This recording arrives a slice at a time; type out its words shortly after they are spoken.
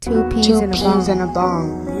Two peas in a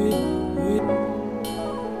bong.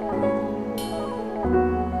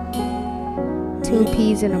 Two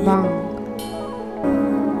peas in a bong.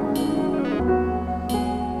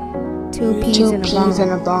 Two peas in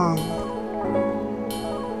a bong.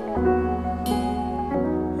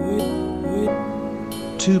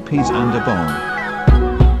 Two peas and a bong.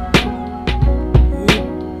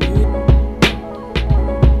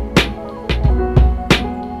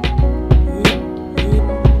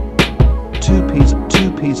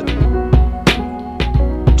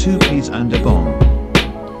 Two peas and a bong.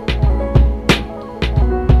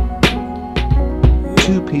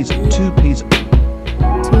 Two peas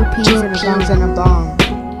in a bong.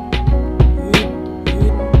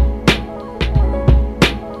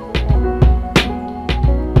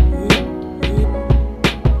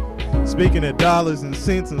 Speaking of dollars and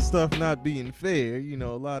cents and stuff not being fair, you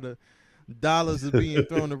know, a lot of dollars are being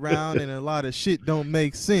thrown around and a lot of shit don't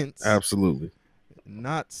make sense. Absolutely.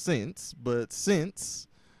 Not sense, but sense.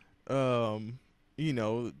 You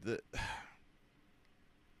know,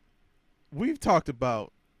 we've talked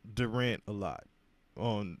about Durant a lot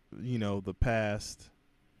on, you know, the past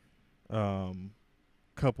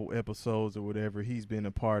couple episodes or whatever. He's been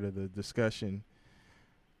a part of the discussion.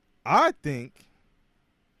 I think,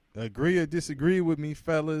 agree or disagree with me,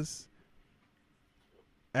 fellas,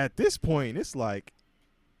 at this point it's like,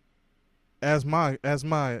 as my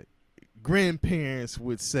grandparents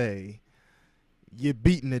would say, you're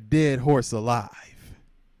beating a dead horse alive.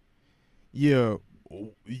 You'll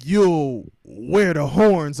wear the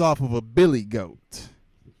horns off of a billy goat,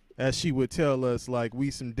 as she would tell us, like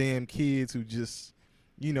we some damn kids who just,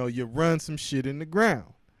 you know, you run some shit in the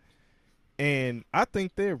ground. And I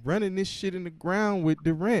think they're running this shit in the ground with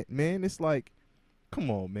Durant, man. It's like,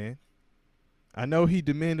 come on, man. I know he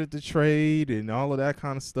demanded the trade and all of that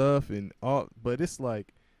kind of stuff, and all, but it's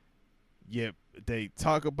like, yeah, they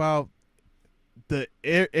talk about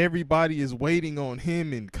everybody is waiting on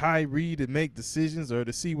him and Kyrie to make decisions or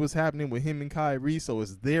to see what's happening with him and Kyrie, so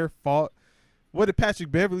it's their fault. What did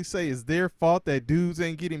Patrick Beverly say? It's their fault that dudes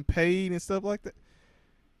ain't getting paid and stuff like that.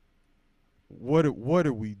 What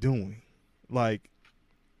are we doing? Like,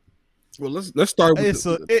 well, let's start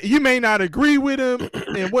with you may not agree with him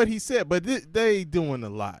and what he said, but they doing a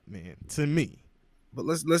lot, man, to me. But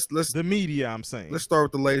let's the media, I'm saying. Let's start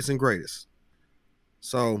with the latest and greatest.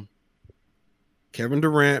 So Kevin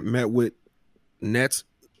Durant met with Nets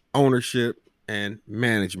ownership and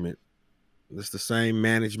management. It's the same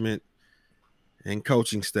management and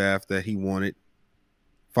coaching staff that he wanted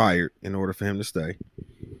fired in order for him to stay.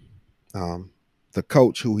 The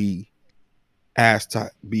coach who he asked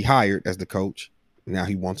to be hired as the coach, now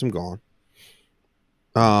he wants him gone.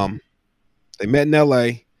 They met in LA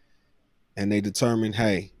and they determined,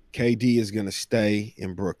 hey, KD is going to stay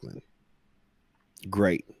in Brooklyn.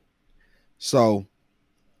 Great. So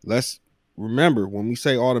let's remember, when we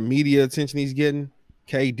say all the media attention he's getting,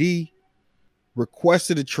 KD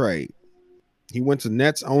requested a trade. He went to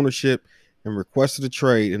Nets ownership and requested a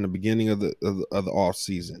trade in the beginning of the off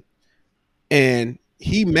season. And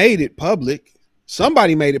he made it public.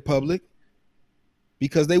 Somebody made it public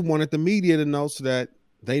because they wanted the media to know, so that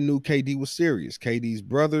they knew KD was serious. KD's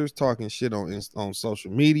brothers talking shit on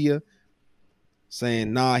social media,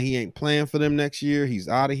 saying, nah, he ain't playing for them next year. He's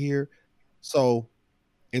out of here. So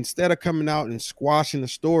instead of coming out and squashing the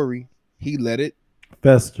story, he let it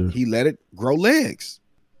fester. He let it grow legs.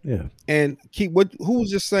 Yeah. And who was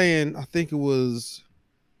just saying, I think it was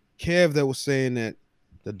Kev that was saying that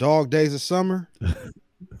the dog days of summer,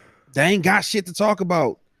 they ain't got shit to talk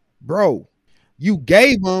about. Bro, you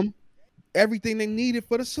gave them everything they needed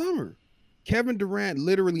for the summer. Kevin Durant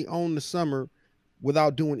literally owned the summer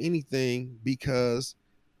without doing anything because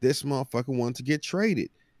this motherfucker wanted to get traded.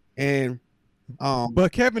 And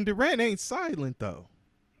but Kevin Durant ain't silent though.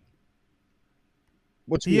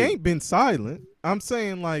 He ain't been silent. I'm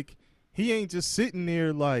saying, like, he ain't just sitting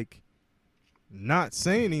there like not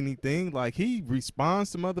saying anything. Like, he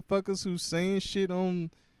responds to motherfuckers who's saying shit on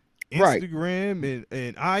Instagram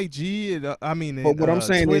and IG and but what I'm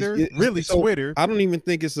saying Twitter, is Twitter. I don't even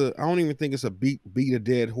think it's a beat a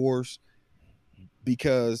dead horse,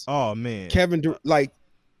 because Kevin, like,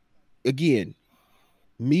 again,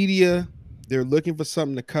 media, they're looking for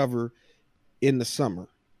something to cover in the summer.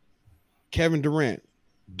 Kevin Durant,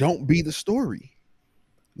 don't be the story.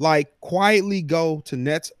 Like, quietly go to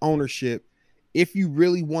Nets ownership if you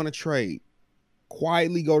really want to trade.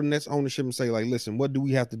 Quietly go to Nets ownership and say, like, listen, what do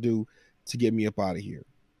we have to do to get me up out of here?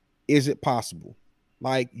 Is it possible?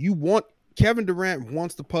 Like, Kevin Durant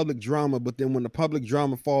wants the public drama, but then when the public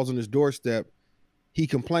drama falls on his doorstep, he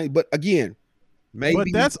complains. But again, Maybe, But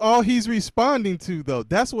that's all he's responding to, though.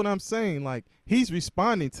 That's what I'm saying. Like, he's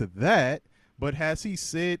responding to that, but has he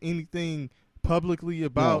said anything publicly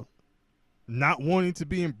about not wanting to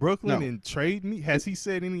be in Brooklyn No. and trade me? Has he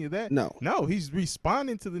said any of that? No. No, he's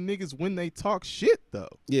responding to the niggas when they talk shit, though.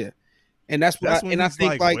 yeah, and that's what That's I, when and I he's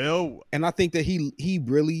think like, well, and I think that he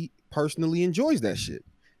really personally enjoys that shit.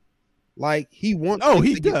 Like he wants. no, things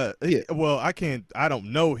he to get- does. Yeah. Well, I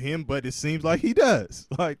don't know him, but it seems like he does.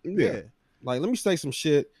 Like, yeah. Like, let me say some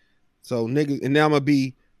shit. So niggas, and now I'm gonna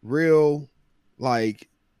be real, like,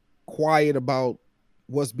 quiet about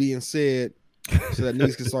what's being said, so that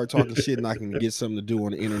niggas can start talking shit, and I can get something to do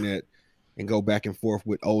on the internet and go back and forth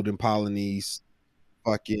with Olden Polynice,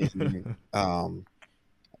 fucking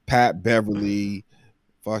Pat Beverly,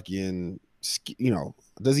 fucking, you know,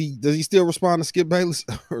 does he still respond to Skip Bayless,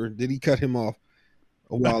 or did he cut him off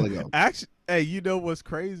a while ago? Actually, hey, you know what's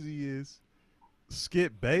crazy is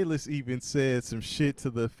Skip Bayless even said some shit to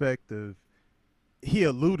the effect of, he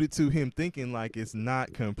alluded to him thinking like it's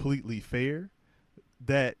not completely fair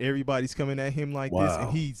that everybody's coming at him like this, and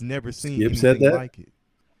Wow. he's never seen Skip said anything that? like it.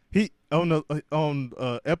 He on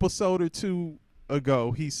episode or two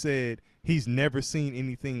ago, he said he's never seen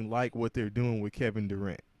anything like what they're doing with Kevin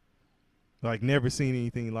Durant. Like, never seen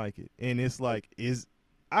anything like it. And it's like,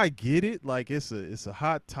 I get it, like it's a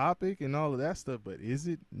hot topic and all of that stuff, but is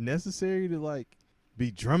it necessary to like be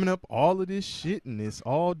drumming up all of this shit and it's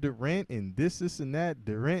all Durant and this and that,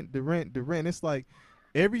 Durant. It's like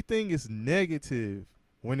everything is negative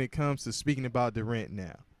when it comes to speaking about Durant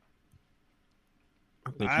now.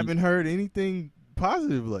 I haven't heard anything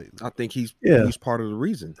positive lately. I think he's part of the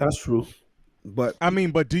reason. That's true. But I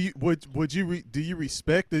mean, but do you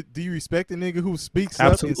respect the nigga who speaks up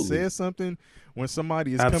and Absolutely. says something when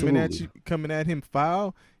somebody is Absolutely. coming at him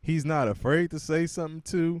foul? He's not afraid to say something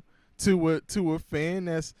to a fan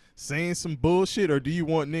that's saying some bullshit, or do you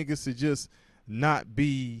want niggas to just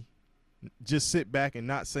sit back and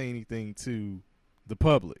not say anything to the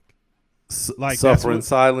public? Like, that's Suffer in what-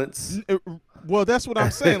 silence. Well, that's what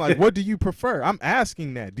I'm saying. Like, what do you prefer? I'm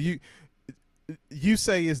asking that. You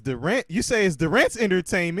say it's Durant? You say it's Durant's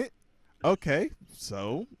entertainment. Okay,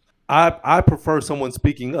 so I prefer someone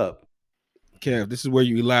speaking up. Kev, this is where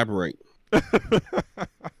you elaborate.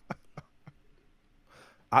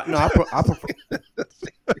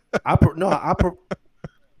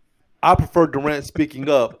 I prefer Durant speaking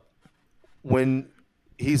up when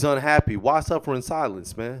he's unhappy. Why suffer in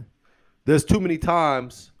silence, man? There's too many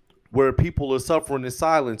times where people are suffering in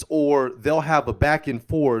silence, or they'll have a back and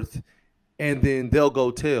forth, and then they'll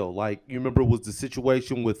go tell. Like, you remember, it was the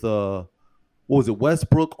situation with what was it,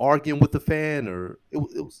 Westbrook arguing with the fan, or it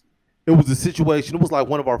was a situation. It was like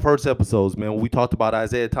one of our first episodes, man, when we talked about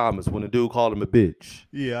Isaiah Thomas, when the dude called him a bitch,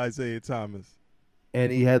 yeah, Isaiah Thomas.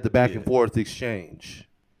 and he had the back and forth exchange.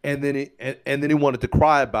 And then he wanted to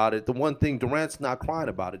cry about it. The one thing, Durant's not crying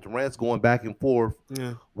about it. Durant's going back and forth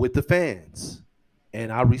with the fans,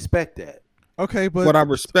 and I respect that. Okay, but What I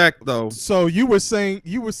respect, though, so you were saying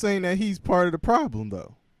that he's part of the problem,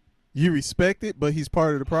 though. You respect it, but he's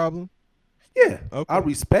part of the problem. Yeah, Okay. I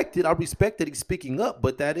respect it. I respect that he's speaking up,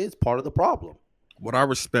 but that is part of the problem. what I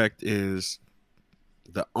respect is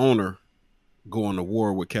the owner going to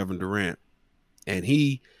war with Kevin Durant, and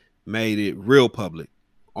he made it real public.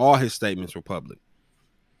 All his statements were public.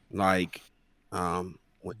 Like, when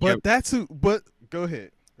But Kev- that's who. But go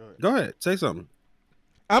ahead. go ahead, say something.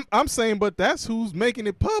 I'm saying, but that's who's making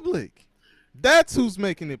it public. That's who's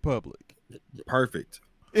making it public. Perfect.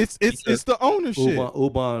 It's the ownership.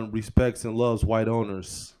 Uban respects and loves white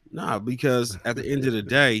owners. Nah, because at the end of the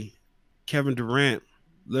day, Kevin Durant,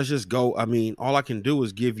 let's just go. I mean, all I can do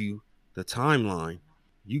is give you the timeline.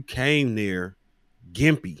 You came there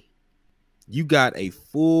gimpy. You got a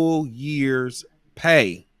full year's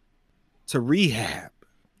pay to rehab.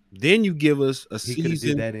 Then you give us a He could have did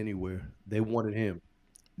season. that anywhere. They wanted him.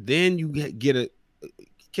 Then you get a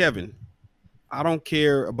Kevin. I don't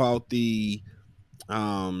care about the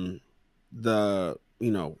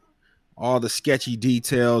all the sketchy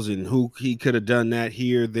details and who he could have done that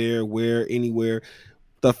here, there, where, anywhere.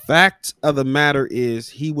 The fact of the matter is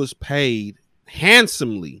he was paid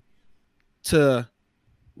handsomely to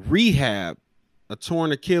rehab a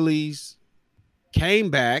torn Achilles,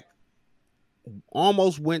 came back,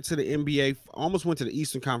 almost went to the NBA, almost went to the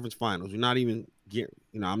Eastern Conference Finals. You're not even,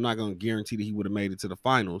 I'm not going to guarantee that he would have made it to the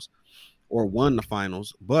finals or won the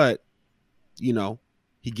finals, but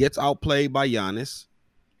he gets outplayed by Giannis,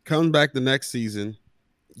 comes back the next season,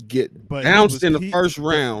 get But bounced in the first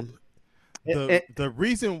round. The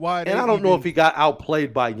reason why, And I don't know if he got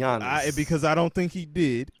outplayed by Giannis. because I don't think he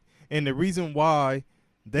did, and the reason why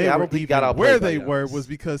they Yeah, I were don't think he even got outplayed where by they were Giannis. was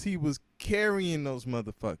because he was carrying those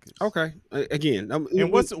motherfuckers. Okay, again,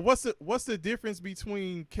 And what's the difference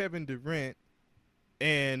between Kevin Durant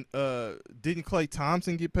and didn't Klay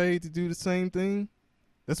Thompson get paid to do the same thing?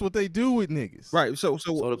 That's what they do with niggas. right? So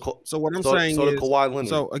what I'm saying so is, did Kawhi Leonard.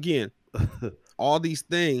 so again, all these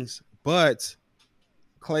things, but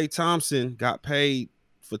Klay Thompson got paid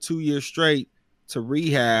for 2 years straight to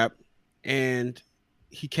rehab, and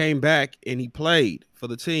he came back and he played for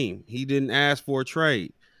the team. He didn't ask for a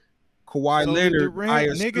trade. Kawhi So Leonard, Durant, I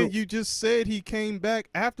nigga, assume, you just said he came back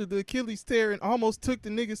after the Achilles tear and almost took the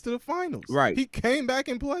niggas to the finals. Right. He came back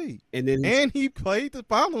and played. and then And he played the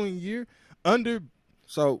following year under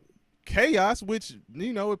so. chaos, which,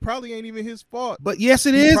 you know, it probably ain't even his fault. But yes,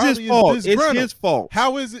 it He is probably his fault. It's disgruntled. his fault.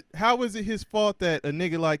 How is it his fault that a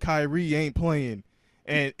nigga like Kyrie ain't playing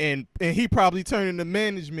and he probably turning to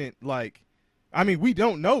management like, I mean, we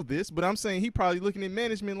don't know this, but I'm saying he probably looking at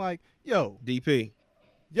management like, yo, DP.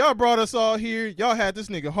 y'all brought us all here. Y'all had this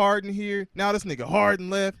nigga Harden here. Now this nigga Harden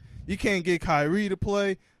left. You can't get Kyrie to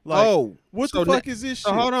play. Like, what so the fuck is this So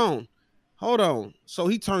shit? hold on. So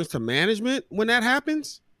he turns to management when that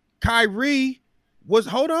happens. Kyrie was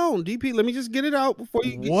DP. Let me just get it out before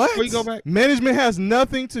you go back. Management has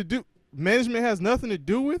nothing to do. Management has nothing to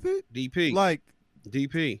do with it. DP. Like,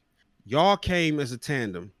 DP. Y'all came as a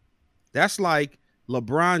tandem. That's like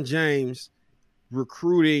LeBron James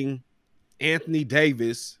recruiting Anthony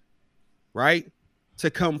Davis, right, to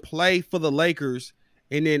come play for the Lakers,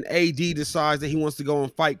 and then AD decides that he wants to go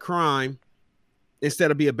and fight crime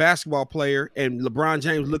instead of be a basketball player, and LeBron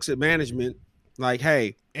James looks at management like,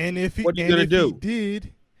 hey, and if he what you gonna do?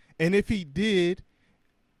 If he did,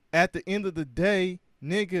 at the end of the day,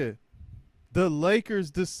 nigga, the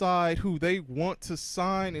Lakers decide who they want to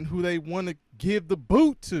sign and who they want to give the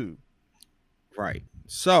boot to. right.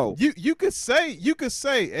 So You could say,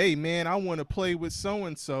 hey man, I want to play with so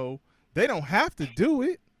and so. They don't have to do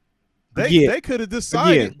it. They could have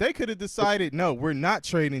decided. They could have decided. No, we're not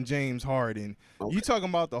trading James Harden. Okay. You talking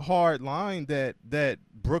about the hard line that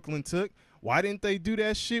Brooklyn took? Why didn't they do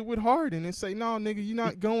that shit with Harden and say, no, nigga, you're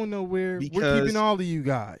not going nowhere. We're keeping all of you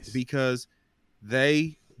guys. Because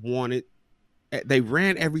they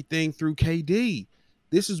ran everything through KD.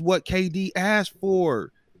 This is what KD asked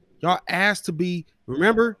for. Y'all asked to be,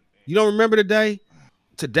 remember? You don't remember today?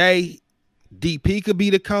 Today, DP could be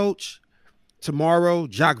the coach. Tomorrow,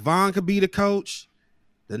 Jacques Vaughn could be the coach.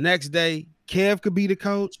 The next day, Kev could be the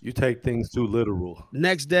coach. You take things too literal.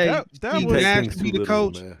 Next day, That Steve was- Nash Things could be too the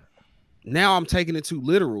literal, coach. man. Now I'm taking it too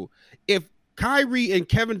literal. If Kyrie and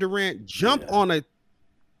Kevin Durant jump on a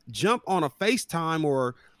FaceTime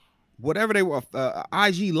or whatever they were,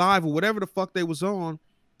 IG Live or whatever the fuck they was on,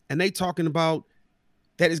 and they talking about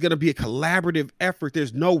that is going to be a collaborative effort.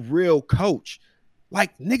 There's no real coach.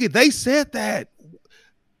 Like, nigga, they said that.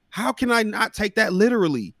 How can I not take that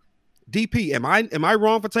literally? DP, am I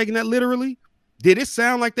wrong for taking that literally? Did it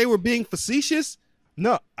sound like they were being facetious?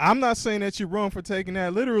 No, I'm not saying that you're wrong for taking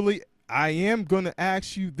that literally. I am going to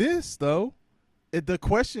ask you this, though. The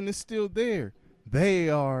question is still there. They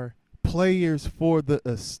are players for the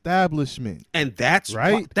establishment. And that's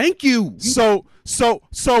Right. Thank you. So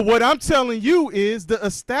what I'm telling you is the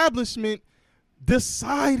establishment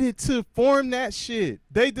decided to form that shit.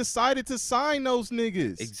 They decided to sign those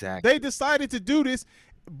niggas. Exactly. They decided to do this,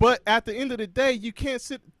 but at the end of the day, you can't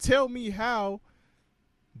tell me how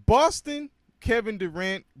Boston, Kevin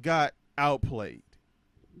Durant got outplayed.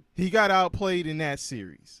 He got outplayed in that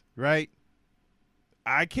series, right?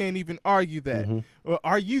 I can't even argue that. Well,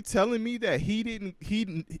 are you telling me that he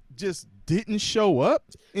just didn't show up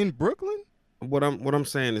in Brooklyn? What I'm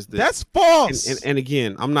saying is this. That's false. And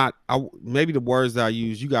again, maybe the words that I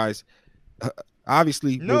use, you guys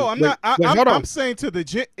obviously. No, I'm wait, not. wait, hold on. I'm saying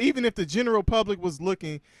to even if the general public was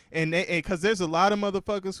looking, and because there's a lot of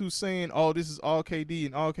motherfuckers who's saying, "Oh, this is all KD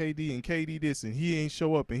and KD this, and he ain't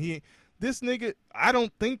show up, and he ain't." This nigga, I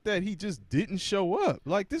don't think that he just didn't show up.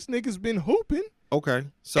 Like, this nigga's been hooping, Okay,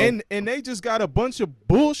 so and they just got a bunch of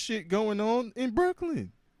bullshit going on in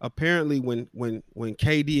Brooklyn. apparently, when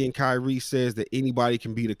KD and Kyrie says that anybody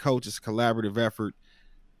can be the coach, it's a collaborative effort.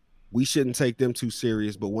 We shouldn't take them too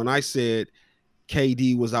serious. But when I said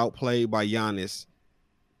KD was outplayed by Giannis,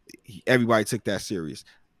 everybody took that serious.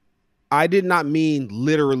 I did not mean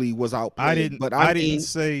literally was outplayed. I didn't mean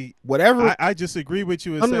say whatever. I just agree with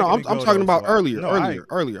you. No, I'm talking about earlier. No,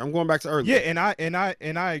 Earlier. I'm going back to earlier. Yeah,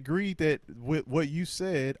 and I agree that with what you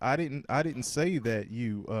said. I didn't say that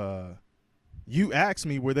you asked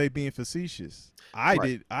me were they being facetious. I Right.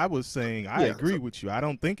 did. I was saying I Yeah, agree with you. I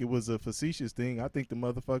don't think it was a facetious thing. I think the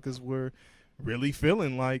motherfuckers were really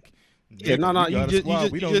feeling like Yeah, no, We got a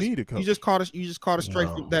squad. We don't need a coach. You just caught us. You just caught us straight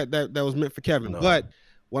No. that was meant for Kevin. No. But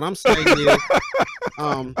what I'm saying is,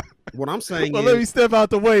 what I'm saying Well, is, let me step out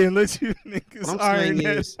the way and let you niggas What I'm iron saying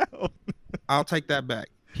that is- out. I'll take that back.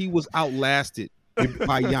 He was outlasted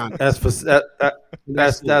by Giannis.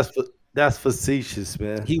 That's facetious,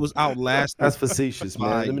 man. He was outlasted That's facetious,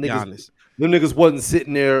 by man. Giannis. Them niggas wasn't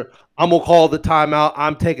sitting there. I'm gonna call the timeout.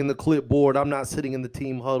 I'm taking the clipboard. I'm not sitting in the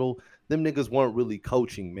team huddle. Them niggas weren't really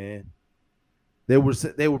coaching, man. They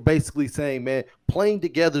were basically saying, man, playing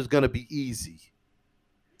together is gonna be easy.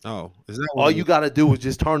 Oh, is that All you gotta do is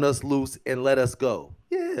just turn us loose and let us go.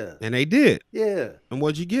 Yeah, And they did. yeah. And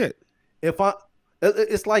what'd you get? It's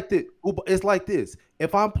like this. It's like this.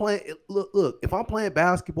 If I'm playing, look. If I'm playing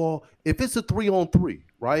basketball, if it's a 3-on-3,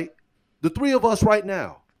 right? The three of us right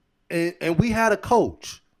now, and we had a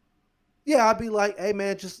coach. Yeah, I'd be like, hey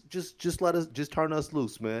man, just let us, just turn us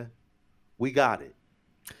loose, man. We got it.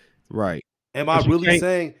 Right. Am I But you really can't-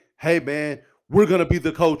 saying, hey man, we're gonna be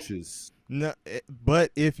the coaches? No,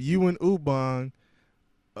 but if you and Ubang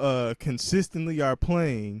consistently are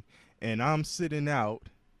playing and I'm sitting out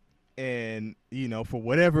and, you know, for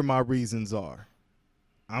whatever my reasons are,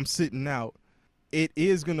 I'm sitting out, it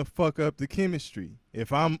is going to fuck up the chemistry.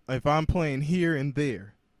 If I'm playing here and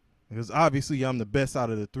there, because obviously I'm the best out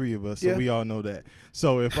of the three of us, so Yeah. we all know that.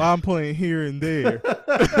 So if I'm playing here and there,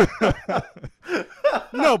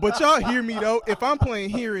 no, but y'all hear me though. If I'm playing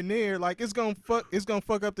here and there, like it's gonna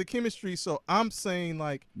fuck up the chemistry. So I'm saying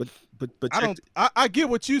like But I get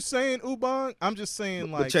what you saying, Ubang. I'm just saying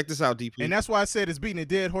but like, check this out, DP. and that's why I said it's beating a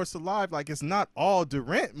dead horse alive. Like it's not all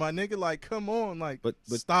Durant, my nigga. Like come on, like But-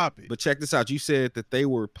 stop it. But check this out. You said that they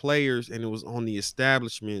were players and it was on the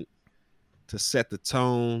establishment to set the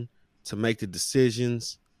tone, to make the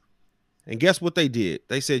decisions. And guess what they did?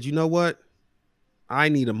 They said, you know what? I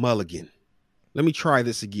need a mulligan. Let me try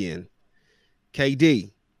this again.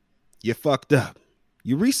 KD, you fucked up.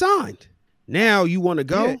 You re-signed. Now you want to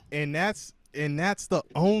go? Yeah, and that's the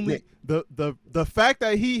only the fact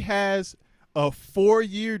that he has a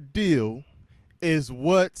 4-year deal is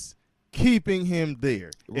what's keeping him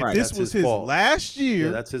there. Right. If this That's was his his fault. last year,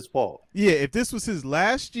 Yeah, that's his fault. if this was his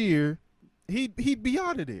last year, he'd be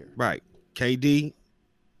out of there. Right. KD,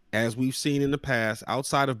 as we've seen in the past,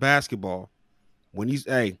 outside of basketball, when he's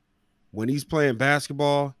playing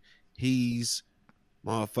basketball, he's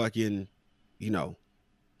motherfucking,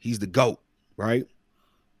 he's the GOAT, right?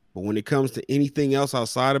 But when it comes to anything else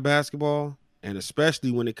outside of basketball, and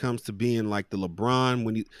especially when it comes to being like the LeBron,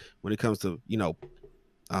 when it comes to,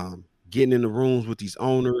 getting in the rooms with these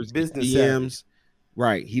owners, Business DMs,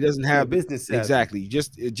 right? He doesn't have business savvy. exactly.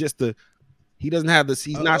 He doesn't have this.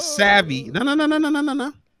 He's not savvy.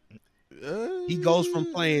 No. He goes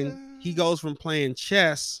from playing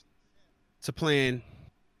chess to playing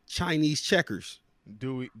Chinese checkers.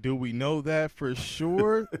 Do we know that for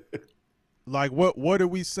sure? Like what are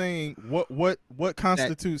we saying? What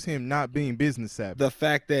constitutes him not being business savvy? The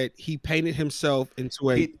fact that he painted himself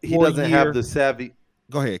into a He doesn't have the savvy.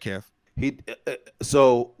 Go ahead, Kev.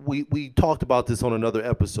 So we talked about this on another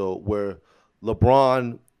episode where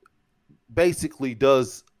LeBron basically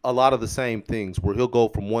does a lot of the same things where he'll go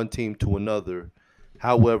from one team to another.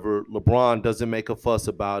 However, LeBron doesn't make a fuss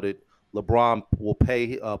about it. LeBron will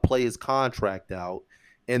play his contract out,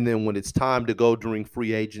 and then when it's time to go during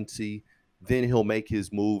free agency, then he'll make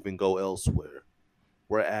his move and go elsewhere.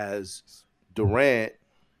 Whereas Durant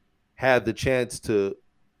had the chance to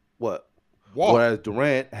what? Walk. Whereas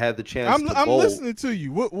Durant had the chance to I'm bowl, listening to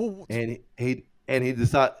you. What and he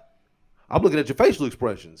decided. I'm looking at your facial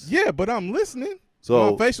expressions. yeah, but I'm listening.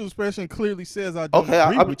 So my facial expression clearly says I don't Okay,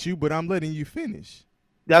 agree I'm- with you, but I'm letting you finish.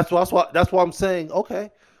 that's why I'm saying okay.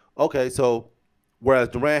 So whereas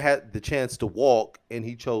Durant had the chance to walk and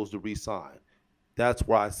he chose to resign, that's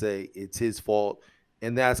where I say it's his fault,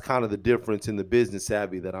 and that's kind of the difference in the business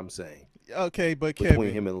savvy that I'm saying Okay, but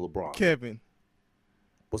between him and LeBron. Kevin,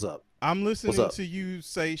 What's up? I'm listening up? to you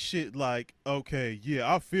say shit like, okay,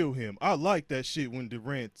 yeah, I feel him. I like that shit when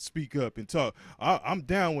Durant speak up and talk. I'm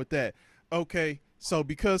down with that. Okay, so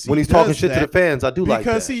because When he's does talking shit to that, the fans, I do like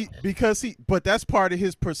because that. but that's part of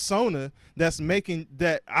his persona that's making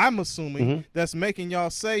that I'm assuming Mhm. that's making y'all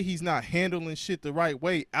say he's not handling shit the right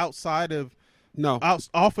way outside of No,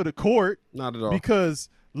 off of the court not at all. because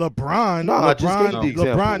LeBron I just gave you the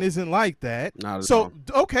example. LeBron isn't like that. Not at So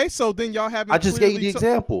okay, so then y'all haven't I just gave you the clearly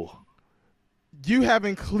example. you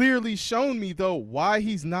haven't clearly shown me though why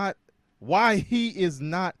he is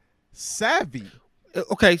not savvy.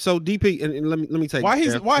 Okay, so DP, and let me take Why it,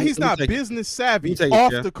 he's Jeff. why Let me- he's let me not take it. business savvy take it,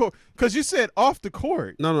 off Jeff. the court? Because you said off the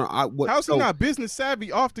court. No. How's he not business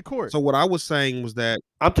savvy off the court? So what I was saying was that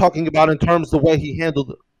I'm talking about in terms of the way he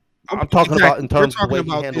handled. I'm talking about in terms of the way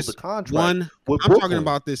he handled the contract. I'm talking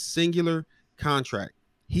about this singular contract.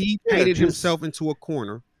 He painted himself into a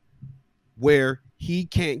corner where he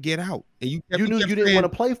can't get out, and you knew you didn't want to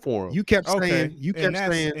play for him. You kept saying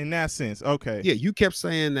in that sense. Okay, yeah, you kept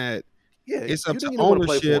saying that. Yeah, it's up to didn't want to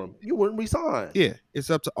play ownership. for him. You wouldn't resign. Yeah,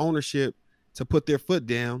 it's up to ownership to put their foot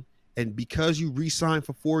down, and because you re-signed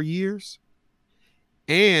for 4 years,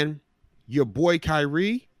 and your boy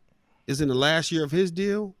Kyrie is in the last year of his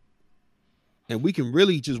deal, and we can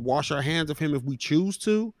really just wash our hands of him if we choose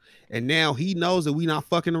to, and now he knows that we not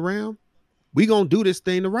fucking around, we gonna do this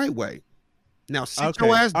thing the right way. Now sit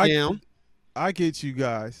your ass down. I get you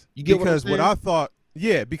guys. You get because what I thought,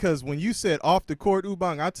 yeah, because when you said off the court,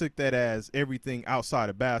 Ubang, I took that as everything outside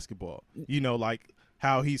of basketball. You know, like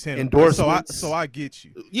how he's handling endorsements. So I get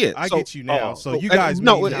you. Yeah, I get you now. So you and, guys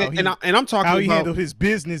no, mean and I'm talking how about he handled his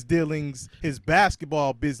business dealings, his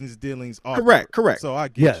basketball business dealings. Off correct. So I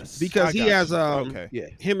get you. Because I he got has you.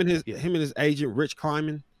 him and his agent Rich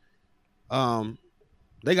Kleiman,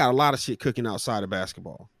 they got a lot of shit cooking outside of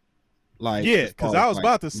basketball. Like because I was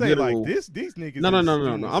about to say literal, like these niggas.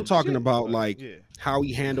 No. I'm talking about how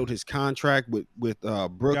he handled his contract with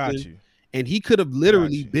Brooklyn, Got you. and he could have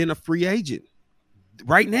literally been a free agent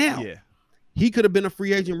right now. Yeah, he could have been a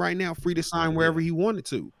free agent right now, free to sign wherever he wanted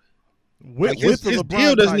to. With his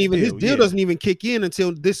deal doesn't even kick in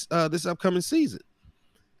until this upcoming season.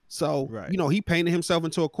 So you know he painted himself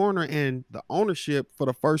into a corner, and the ownership for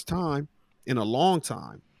the first time in a long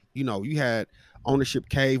time. You know, you had ownership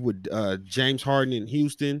cave with James Harden in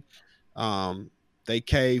Houston. They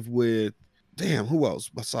caved with who else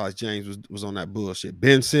besides James was on that bullshit?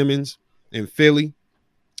 Ben Simmons in Philly.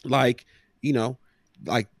 Like, you know,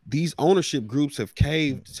 like these ownership groups have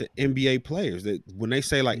caved to NBA players that when they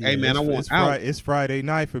say like, hey man, I want out. It's Friday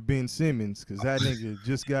night for Ben Simmons because that nigga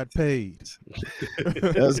just got paid.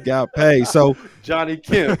 Just got paid. So Johnny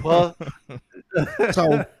Kemp, huh?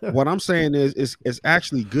 So what I'm saying is it's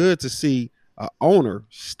actually good to see an owner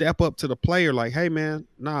step up to the player like, hey man,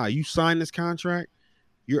 nah, you signed this contract,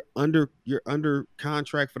 you're under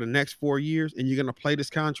contract for the next 4 years, and you're gonna play this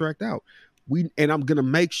contract out. I'm gonna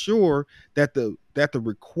make sure that the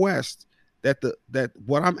request that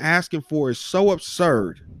what I'm asking for is so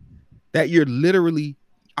absurd that you're literally,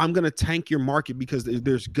 I'm gonna tank your market because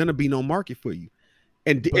there's gonna be no market for you.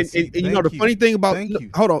 And you know the funny thing about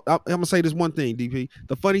hold on, I'm gonna say this one thing, DP.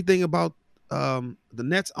 The funny thing about the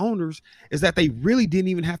Nets owners is that they really didn't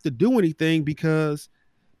even have to do anything because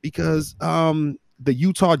the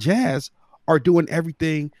Utah Jazz are doing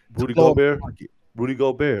everything. Rudy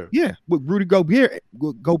Gobert. Yeah, with Rudy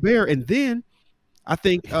Gobert, and then I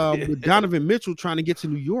think with Donovan Mitchell trying to get to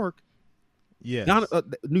New York,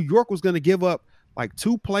 New York was going to give up like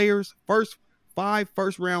 2 players, 5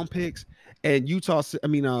 first-round picks, and Danny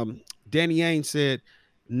Ainge said,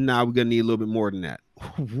 "Nah, we're gonna need a little bit more than that."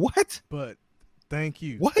 What? But thank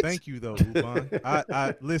you. What? Thank you though, Ubang.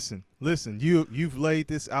 I listen. You've laid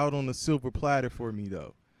this out on the silver platter for me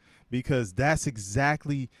though, because that's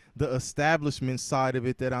exactly the establishment side of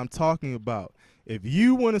it that I'm talking about. If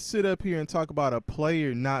you want to sit up here and talk about a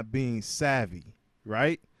player not being savvy,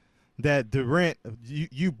 right? That Durant,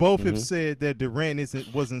 you both have said that Durant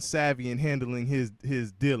wasn't savvy in handling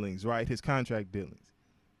his dealings, right? His contract dealings.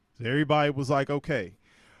 So everybody was like, okay.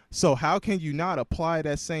 So how can you not apply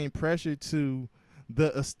that same pressure to the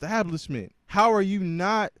establishment? How are you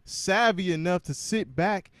not savvy enough to sit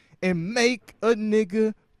back and make a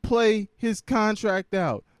nigga play his contract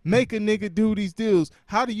out? Make a nigga do these deals.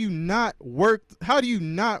 How do you not work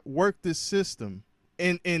this system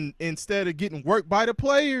and instead of getting worked by the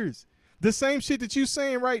players? The same shit that you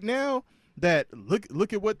saying right now, that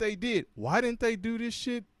look at what they did. Why didn't they do this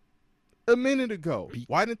shit a minute ago?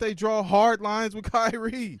 Why didn't they draw hard lines with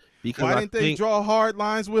Kyrie? Why didn't they draw hard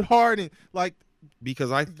lines with Harden? Like,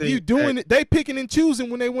 because I think you doing it, they picking and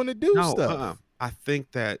choosing when they want to do stuff. I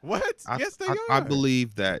think that yes, they are. I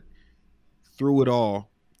believe that through it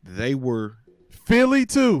all, they were Philly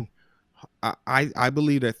too. I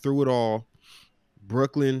believe that through it all,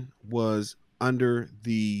 Brooklyn was under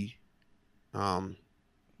the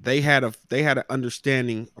they had an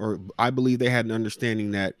understanding, or I believe they had an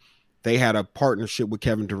understanding that they had a partnership with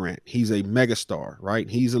Kevin Durant. He's a megastar, right?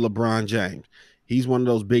 He's a LeBron James. He's one of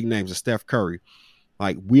those big names, a Steph Curry.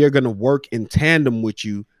 Like, we are going to work in tandem with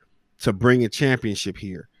you to bring a championship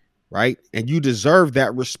here, right? And you deserve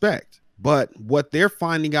that respect. But what they're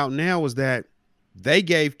finding out now is that they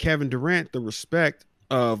gave Kevin Durant the respect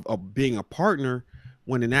of being a partner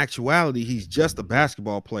when in actuality he's just a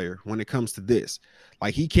basketball player when it comes to this.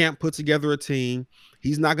 Like, he can't put together a team.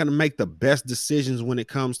 He's not going to make the best decisions when it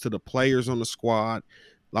comes to the players on the squad.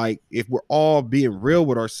 Like, if we're all being real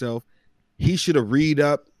with ourselves, he should have read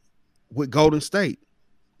up with Golden State.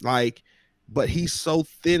 Like, but he's so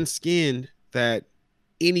thin-skinned that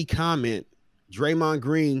any comment, Draymond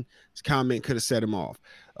Green's comment could have set him off.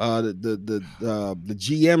 The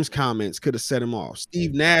GM's comments could have set him off.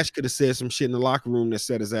 Steve Nash could have said some shit in the locker room that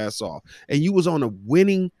set his ass off. And you was on a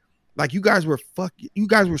winning, like, you guys were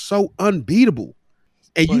so unbeatable.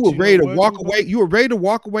 And But you were you ready know to what, walk Dubai? away. You were ready to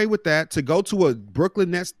walk away with that to go to a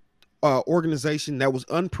Brooklyn Nets organization that was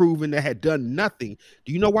unproven, that had done nothing.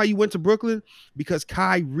 Do you know why you went to Brooklyn? Because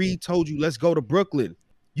Kyrie told you, let's go to Brooklyn.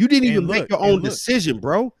 You didn't even make your own decision,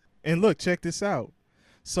 bro. And look, check this out.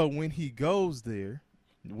 So when he goes there,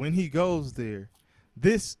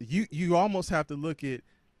 this you almost have to look at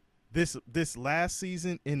this last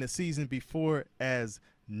season and the season before as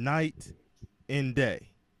night and day,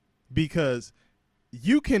 because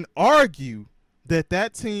you can argue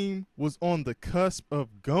that team was on the cusp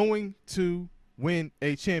of going to win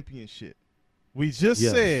a championship. We just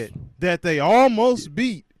Yes. said that they almost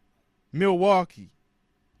beat Milwaukee.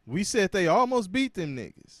 We said they almost beat them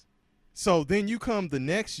niggas. So then you come the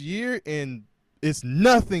next year and it's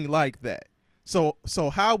nothing like that. So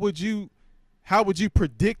how would you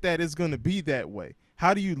predict that it's going to be that way?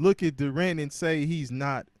 How do you look at Durant and say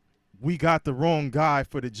we got the wrong guy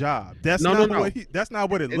for the job? That's not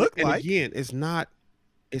what it looked like. Again, it's not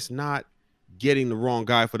getting the wrong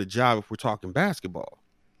guy for the job if we're talking basketball.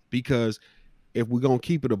 Because if we're going to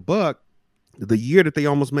keep it a buck, the year that they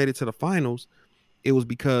almost made it to the finals, it was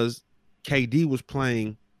because KD was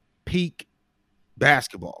playing peak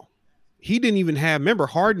basketball. He didn't even have, remember,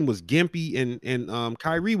 Harden was gimpy and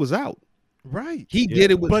Kyrie was out. Right. He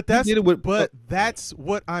did it with, that's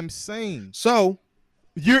what I'm saying. So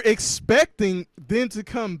You're expecting them to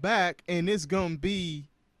come back and it's going to be,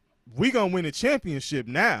 we going to win a championship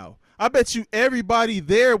now. I bet you everybody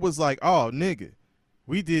there was like, oh, nigga,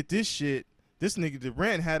 we did this shit. This nigga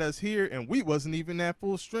Durant had us here and we wasn't even at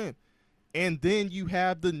full strength. And then you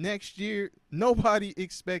have the next year, nobody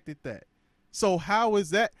expected that. So how is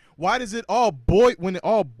that? Why does it all when it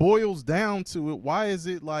all boils down to it, why is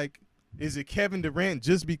it like, is it Kevin Durant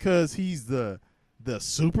just because he's the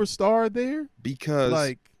superstar there?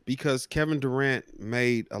 Because Kevin Durant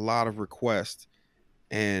made a lot of requests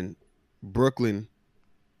and Brooklyn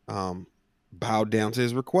bowed down to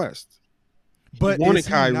his request. But is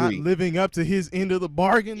he not living up to his end of the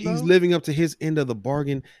bargain, though? He's living up to his end of the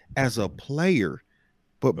bargain as a player.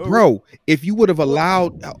 But bro, if you would have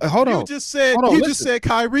allowed, you just said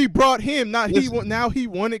Kyrie brought him, now he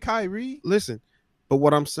wanted Kyrie. Listen, but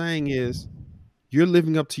what I'm saying is, you're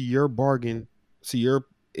living up to your bargain, to your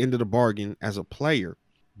end of the bargain as a player.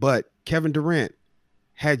 But Kevin Durant,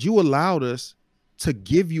 had you allowed us to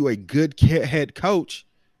give you a good head coach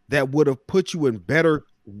that would have put you in better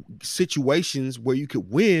situations where you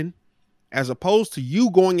could win, as opposed to you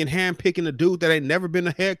going and handpicking a dude that ain't never been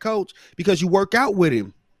a head coach because you work out with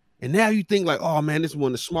him. And now you think like, oh man, this is one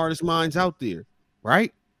of the smartest minds out there,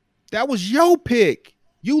 right? That was your pick.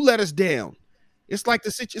 You let us down. It's like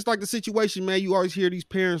the situation, man. You always hear these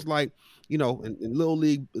parents like, you know, in little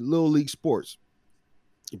league sports,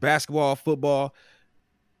 basketball, football,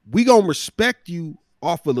 we gonna respect you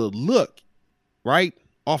off of the look, right?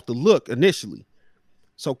 Off the look initially.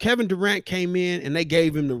 So Kevin Durant came in and they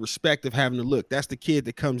gave him the respect of having the look. That's the kid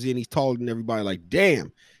that comes in, he's taller than everybody. Like,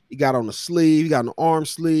 damn, he got on the sleeve, he got on the arm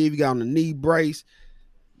sleeve, he got on the knee brace.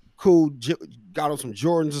 Cool, got on some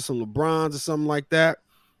Jordans or some LeBrons or something like that.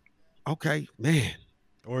 Okay, man.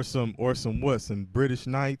 Or some British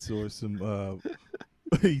Knights or some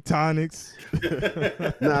Etonics.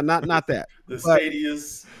 Nah, not that. The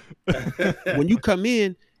Stadiums. When you come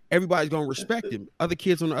in, everybody's gonna respect him. Other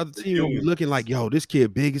kids on the other team will be looking like, yo, this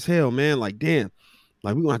kid big as hell, man. Like, damn,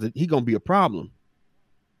 like he gonna be a problem.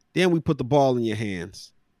 Then we put the ball in your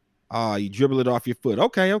hands. You dribble it off your foot.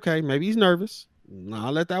 Okay, maybe he's nervous. Nah,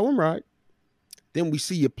 I'll let that one ride. Then we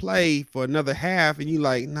see you play for another half, and you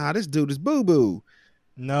like, nah, this dude is boo-boo.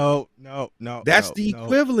 No. That's the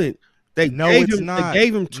equivalent. They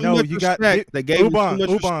gave him too much respect. They gave him too much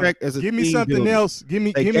respect as a team builder. Give me something else. Give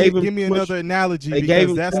me another analogy. They gave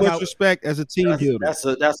him too much respect as a team builder. That's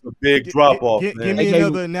a big drop off. Give me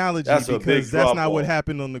another analogy because that's not what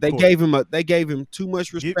happened on the court. They gave him too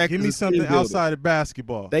much respect. Give me something outside of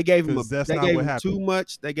basketball. They gave him too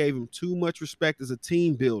much. They gave him too much respect as a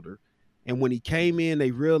team builder. And when he came in,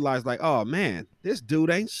 they realized like, oh man, this dude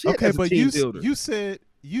ain't shit. Okay, as a but team builder.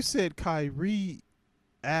 you said Kyrie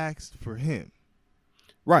asked for him.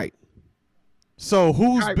 Right. So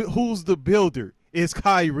Kyrie- who's the builder? Is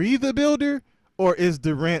Kyrie the builder or is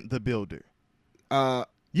Durant the builder?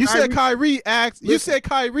 You said Kyrie asked. You Listen. said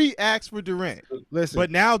Kyrie asked for Durant, Listen,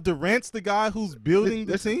 but now Durant's the guy who's building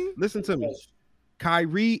the team. Listen to me.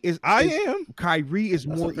 Kyrie is Kyrie is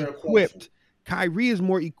That's more a fair equipped. question. Kyrie is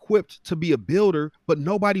more equipped to be a builder, but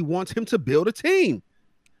nobody wants him to build a team.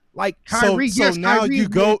 Like Kyrie, so yes, now Kyrie you is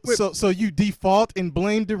more go. equipped So you default and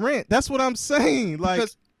blame Durant. That's what I'm saying. Like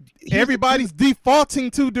because he's- everybody's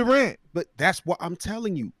defaulting to Durant. But that's what I'm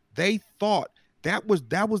telling you. They thought that was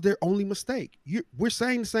their only mistake. We're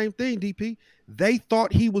saying the same thing, DP. They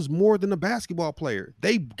thought he was more than a basketball player.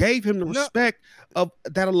 They gave him the respect of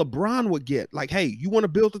that a LeBron would get. Like, hey, you want to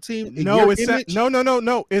build a team? In No, your it's image?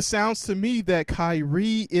 no. It sounds to me that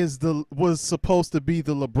Kyrie was supposed to be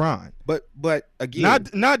the LeBron, But again,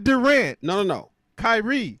 not Durant. no.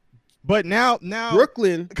 Kyrie. But now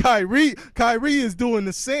Brooklyn. Kyrie is doing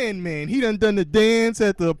the Sandman. He done the dance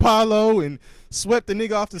at the Apollo and swept the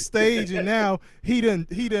nigga off the stage, and now he done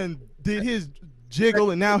did his jiggle,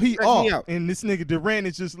 and now he Check me off, out. and this nigga Durant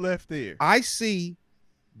is just left there. I see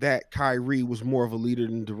that Kyrie was more of a leader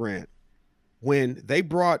than Durant. When they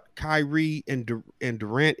brought Kyrie and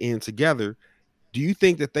Durant in together, do you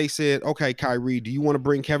think that they said, "Okay, Kyrie, do you want to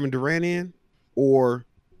bring Kevin Durant in?" Or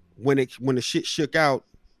when the shit shook out,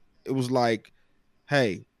 it was like,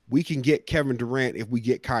 "Hey, we can get Kevin Durant if we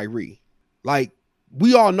get Kyrie." Like,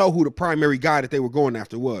 we all know who the primary guy that they were going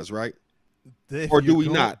after was, right? Or do we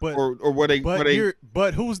not? Or were they?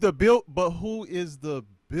 But who's the build? But who is the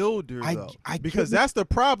builder though? Because that's the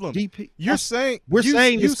problem. DP, You're saying we're you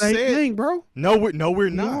saying the said, same thing, bro. No, we're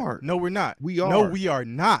not. are. No, we're not. We are. No, we are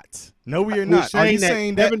not. No, we are We're not. Are you saying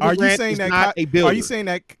saying that that? Are Kevin you Durant saying is that? not a builder. Are you saying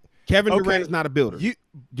that? Kevin Okay. Durant is not a builder. Do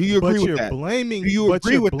you But agree with you're that? blaming. Do you but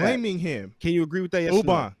agree you're with that? blaming him. Can you agree with that? Yes or no?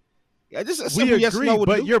 Uban. Yeah, just a We simple yes or agree, no would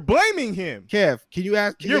but do. you're blaming him. Kev, can you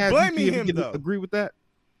ask? You're blaming if him, you can though. agree with that?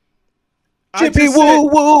 I Chippy just woo said-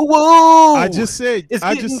 woo woo. I just said. It's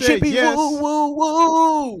I getting just said chippy yes. woo woo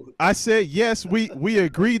woo. I said yes. We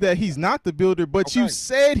agree that he's not the builder, but you Okay.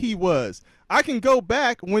 said he was. I can go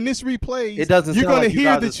back when this replays. It doesn't You're sound gonna like you hear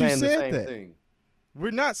guys are that you saying the said same that. thing.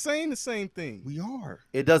 We're not saying the same thing. We are.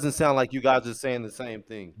 It doesn't sound like you guys are saying the same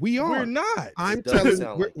thing. We are. We're not. I'm It doesn't telling you,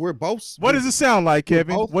 sound we're, like- we're both. What does it sound like,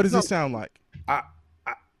 Kevin? both- What does no. it sound like?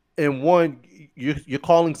 And one, you're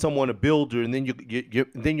calling someone a builder, and then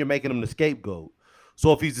you're making him the scapegoat.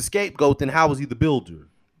 So if he's the scapegoat, then how is he the builder?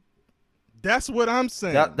 That's what I'm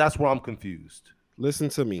saying. That's where I'm confused. Listen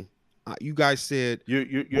to me. You guys said You're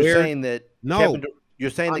Where- saying that No. you're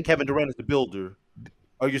saying that Kevin Durant is the builder,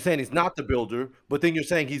 or you're saying he's not the builder, but then you're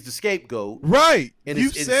saying he's the scapegoat. right. And You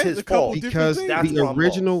it's said his a couple fault. different because things. That's where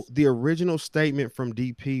I'm lost. the original statement from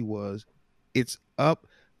DP was it's up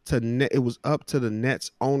to it was up to the Nets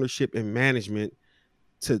ownership and management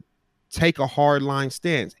to take a hard line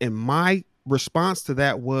stance. And my response to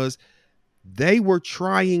that was they were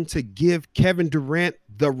trying to give Kevin Durant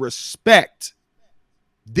the respect.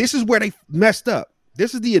 This is where they messed up.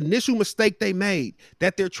 This is the initial mistake they made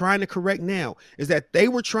that they're trying to correct now, is that they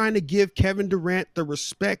were trying to give Kevin Durant the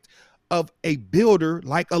respect of a builder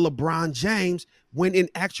like a LeBron James, when in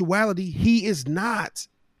actuality, he is not.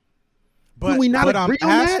 But Do we not but agree I'm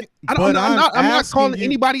on asking, that? but I'm not asking calling you-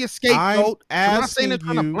 anybody a scapegoat. I'm not saying they're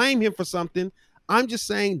asking trying to you- blame him for something. I'm just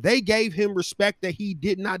saying they gave him respect that he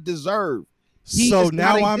did not deserve. He So is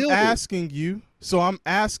not now a I'm builder. asking you. So I'm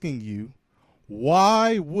asking you,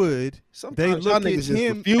 why would Sometimes they y'all look at niggas just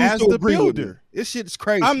him refuse as to the agree with me. builder? This shit is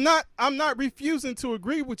crazy. I'm not refusing to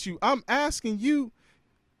agree with you. I'm asking you,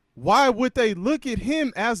 why would they look at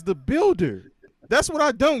him as the builder? That's what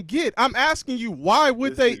I don't get. I'm asking you, why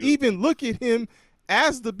would they even look at him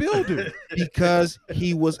as the builder? Because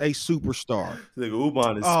he was a superstar. Nigga,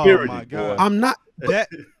 Uban is Oh, spirited, my God. boy. I'm not that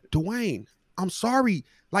Dwayne. I'm sorry.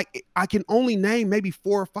 Like, I can only name maybe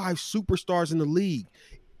 4 or 5 superstars in the league.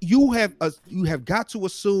 You have got to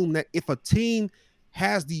assume that if a team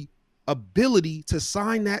has the ability to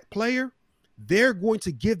sign that player, they're going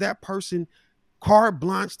to give that person carte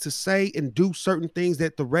blanche to say and do certain things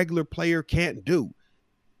that the regular player can't do.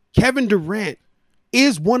 Kevin Durant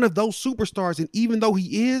is one of those superstars, and even though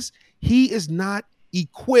he is not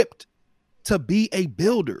equipped to be a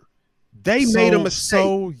builder. They made a mistake.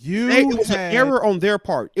 So It was an error on their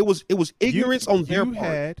part. It was ignorance on their you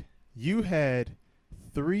part. You had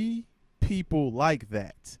 3 people like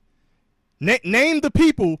that. Name the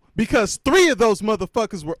people, because 3 of those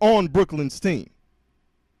motherfuckers were on Brooklyn's team.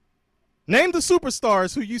 Name the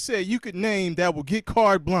superstars who you said you could name that will get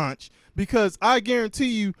carte blanche, because I guarantee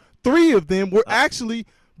you 3 of them were actually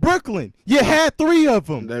Brooklyn. You had 3 of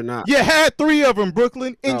them. They're not. You had 3 of them,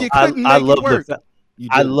 Brooklyn, and No. you couldn't make it work. You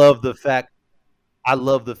I did. love the fact. I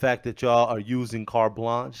love the fact that y'all are using carte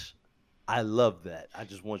blanche. I love that. I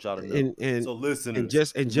just want y'all to know. And So listen, and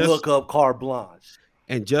just look up carte blanche.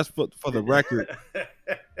 and just for the record,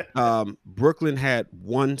 Brooklyn had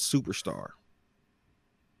 1 superstar.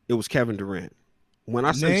 It was Kevin Durant. When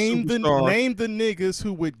I say Name superstar, the niggas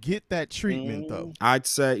who would get that treatment though. I'd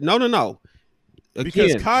say no.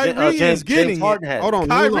 Because Again, Kyrie is getting Harden it. had hold on,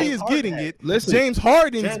 Kyrie no. is getting it. Listen. James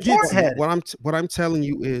Harden's James getting Harden had it. it. what I'm telling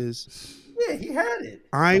you is Yeah, he had it.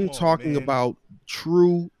 I'm Come on, talking man. about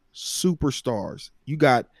true superstars. You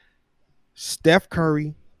got Steph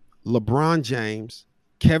Curry, LeBron James,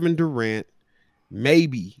 Kevin Durant,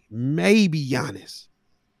 maybe Giannis.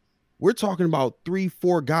 We're talking about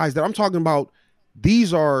 3-4 guys that I'm talking about.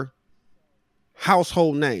 These are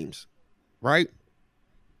household names, right?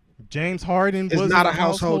 James Harden It's was not a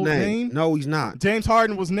household name. No, he's not. James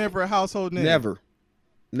Harden was never a household name.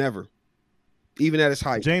 Never. Even at his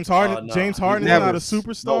height. James Harden. No, James he Harden never. is not a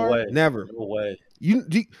superstar. No way. Never. No way. You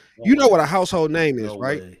No know way. what a household name is, No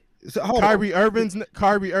right? way. So, hold on. Kyrie Irving's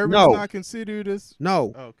No. not considered as.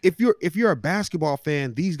 No. Okay. If you're a basketball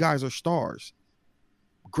fan, these guys are stars.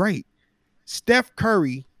 Great. Steph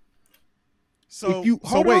Curry. So if you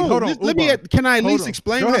hold on. Let me. Uban. Can I at Hold least on.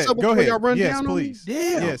 explain Go ahead. myself Go before ahead. y'all run Yes, down please. on me?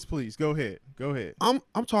 Damn. Yes, please. Go ahead.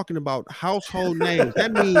 I'm talking about household names.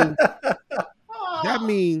 That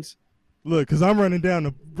means Look, cause I'm running down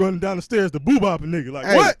the stairs to boo-bop a nigga. Like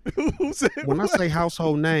Hey, what? Who said when I what? say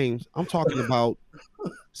household names, I'm talking about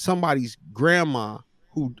somebody's grandma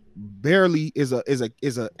who barely is a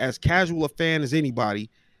as casual a fan as anybody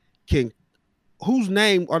can. Whose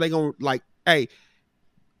name are they gonna like? Hey,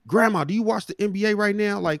 grandma, do you watch the NBA right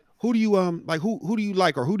now? Like, who do you who do you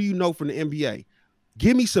like, or who do you know from the NBA?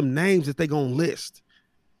 Give me some names that they gonna list.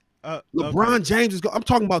 LeBron Okay. James is. I'm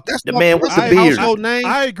talking about that's The man with the beard. household name,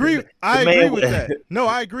 I agree. I man agree with- with that. No,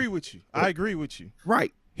 I agree with you. I agree with you.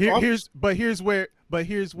 right? Here's where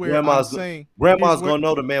Grandma's I'm saying Grandma's here's where- gonna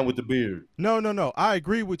know the man with the beard. No. I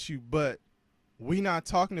agree with you, but we not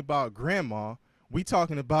talking about grandma. We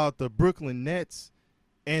talking about the Brooklyn Nets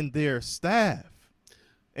and their staff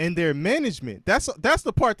and their management. That's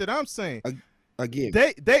the part that I'm saying. Again,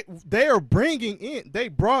 They are bringing in. They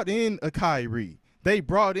brought in a Kyrie. They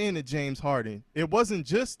brought in a James Harden. It wasn't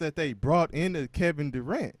just that they brought in a Kevin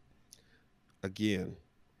Durant. again,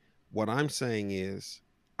 what I'm saying is,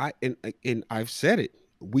 and I've said it.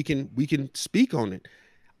 We can speak on it.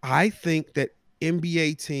 I think that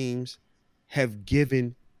NBA teams have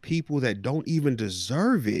given people that don't even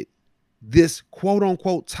deserve it this quote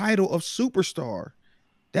unquote title of superstar.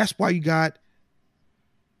 That's why you got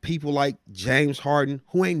people like James Harden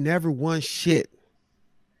who ain't never won shit.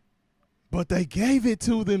 But they gave it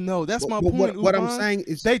to them, though. That's my point. What I'm Uban. saying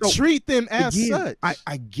is They so, treat them as again, such.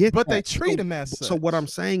 I get But that. they treat them as So such. what I'm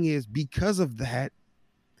saying is, because of that,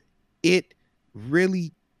 it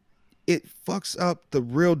fucks up the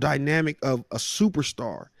real dynamic of a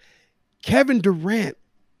superstar. Kevin Durant,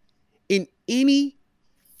 in any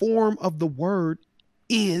form of the word,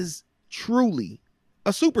 is truly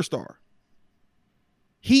a superstar.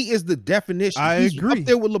 He is the definition. I He's agree. up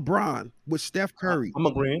there with LeBron, with Steph Curry. I'm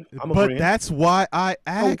agreeing. But that's why I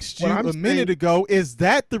asked what you I'm a minute saying- ago, is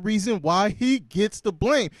that the reason why he gets the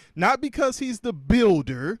blame? Not because he's the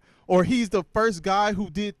builder or he's the first guy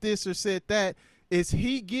who did this or said that. Is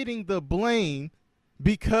he getting the blame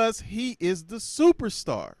because he is the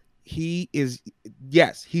superstar? He is,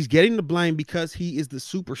 yes, he's getting the blame because he is the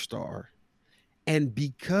superstar. And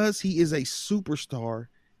because he is a superstar,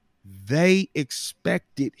 they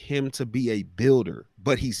expected him to be a builder,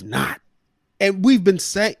 but he's not. And we've been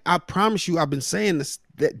saying, I promise you, I've been saying this,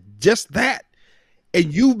 that,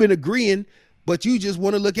 and you've been agreeing, but you just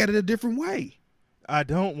want to look at it a different way. I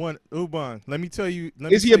don't want Uban. Let me tell you.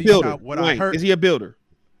 Is he a builder? What I Wayne, heard. is he a builder?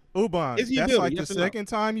 Uban. is he a That's builder? like Yes the or no? second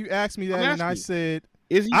time you asked me that, I'm and I asking you. said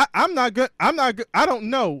Is he? I'm not good. I'm not good. I don't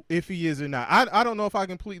know if he is or not. I don't know if I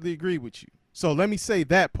completely agree with you. So let me say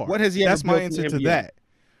that part. What has he ever That's my built in the answer to NBA? that.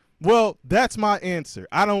 Well, that's my answer.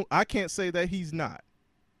 I can't say that he's not.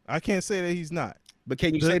 I can't say that he's not. But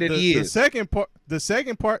can you say that he The is? second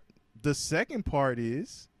part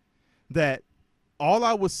is that all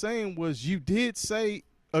I was saying was you did say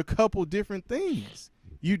a couple different things.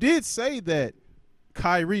 You did say that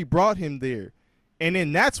Kyrie brought him there. And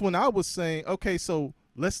then that's when I was saying, okay, so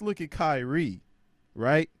let's look at Kyrie,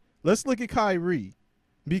 right? Let's look at Kyrie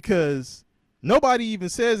because nobody even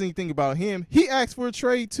says anything about him. He asked for a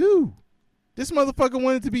trade too. This motherfucker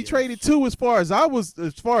wanted to be traded too, as far as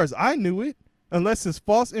I knew it, unless it's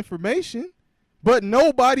false information. But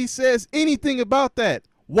nobody says anything about that.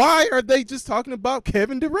 Why are they just talking about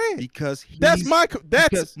Kevin Durant? Because That's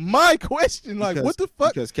my question. Like, what the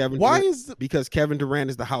fuck? Because Kevin Durant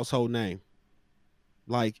is the household name.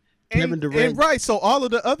 Like Kevin Durant, and right. So all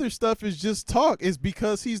of the other stuff is just talk. Is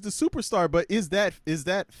because he's the superstar. But is that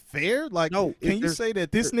fair? Like, no, can you say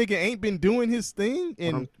that this nigga ain't been doing his thing?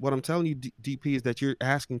 And what I'm telling you, DP, is that you're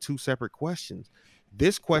asking two separate questions.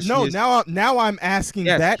 This question is now I'm asking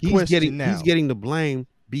that question. He's getting the blame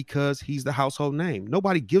because he's the household name.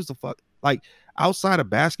 Nobody gives a fuck. Like outside of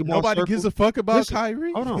basketball, nobody gives a fuck about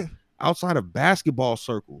Kyrie. Hold on. Outside of basketball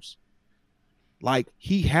circles, like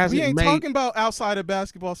he hasn't. We ain't talking about outside of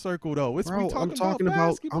basketball circle though. I'm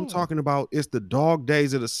talking about. It's the dog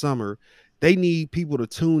days of the summer. They need people to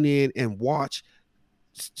tune in and watch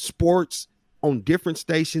sports on different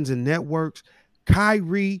stations and networks.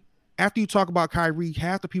 Kyrie. After you talk about Kyrie,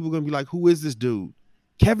 half the people are gonna be like, "Who is this dude?"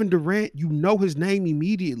 Kevin Durant, you know his name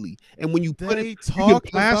immediately, and when you talk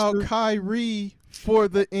about Kyrie for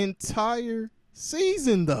the entire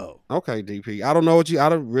season, though. Okay, DP, I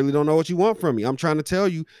don't really know what you want from me. I'm trying to tell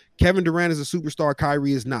you, Kevin Durant is a superstar.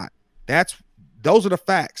 Kyrie is not. Those are the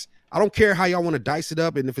facts. I don't care how y'all want to dice it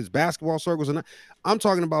up and if it's basketball circles or not. I'm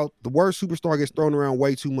talking about the word superstar gets thrown around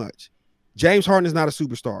way too much. James Harden is not a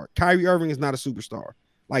superstar. Kyrie Irving is not a superstar.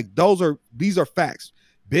 Like these are facts.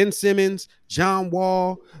 Ben Simmons, John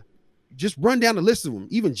Wall, just run down the list of them.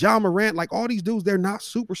 Even John Morant, like all these dudes, they're not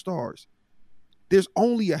superstars. There's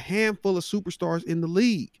only a handful of superstars in the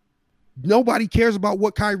league. Nobody cares about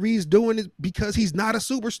what Kyrie is doing because he's not a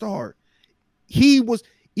superstar.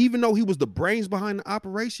 Even though he was the brains behind the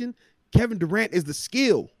operation, Kevin Durant is the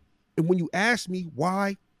skill. And when you ask me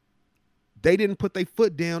why they didn't put their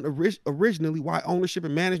foot down originally, why ownership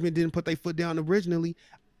and management didn't put their foot down originally,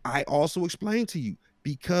 I also explained to you,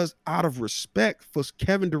 because out of respect for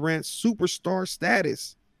Kevin Durant's superstar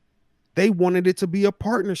status, they wanted it to be a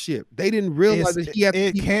partnership. They didn't realize that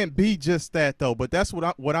it can't be just that though. But that's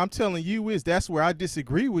what I'm telling you is that's where I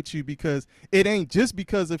disagree with you, because it ain't just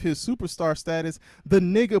because of his superstar status. The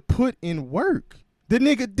nigga put in work. The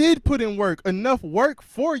nigga did put in work, enough work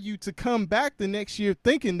for you to come back the next year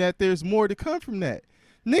thinking that there's more to come from that.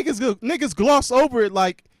 Niggas gloss over it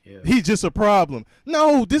like he's just a problem.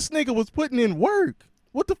 No, this nigga was putting in work.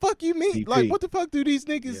 What the fuck you mean? DP. Like, what the fuck do these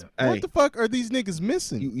niggas? What the fuck are these niggas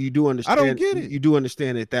missing? You do understand? I don't get it. You do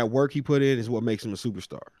understand that work he put in is what makes him a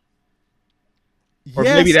superstar. Or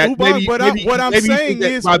yes, what I'm saying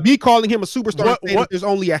is by me calling him a superstar, there's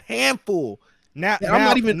only a handful. Now, I'm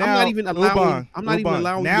not even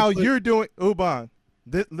allowing. Now you're doing Ubang.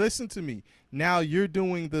 Listen to me. Now you're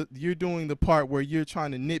doing the part where you're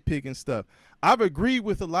trying to nitpick and stuff. I've agreed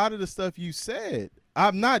with a lot of the stuff you said.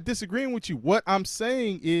 I'm not disagreeing with you. What I'm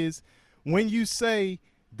saying is, when you say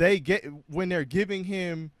when they're giving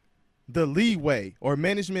him the leeway, or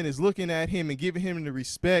management is looking at him and giving him the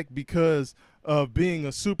respect because of being a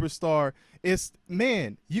superstar, it's,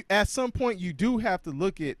 man, you at some point you do have to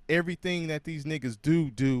look at everything that these niggas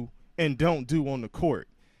do and don't do on the court.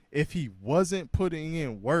 If he wasn't putting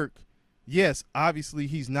in work, yes, obviously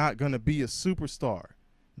he's not going to be a superstar.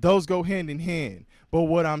 Those go hand in hand. But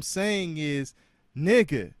what I'm saying is,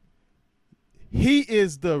 nigga, he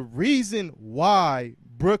is the reason why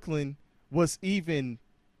Brooklyn was even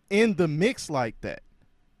in the mix like that.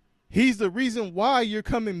 He's the reason why you're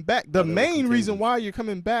coming back. The main reason why you're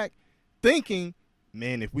coming back, thinking,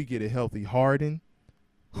 man, if we get a healthy Harden,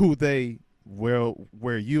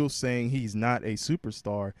 where you're saying he's not a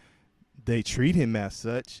superstar, they treat him as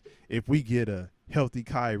such. If we get a healthy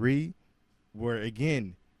Kyrie, where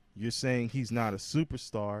again, you're saying he's not a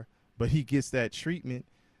superstar, but he gets that treatment.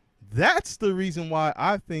 That's the reason why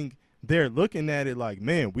I think they're looking at it like,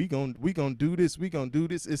 man, we gonna do this. We gonna do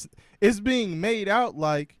this. It's being made out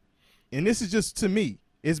like, and this is just to me,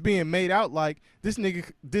 it's being made out like this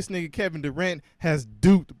nigga Kevin Durant has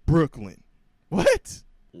duped Brooklyn. What?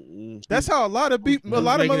 That's how a lot of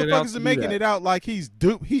motherfuckers are making it out like he's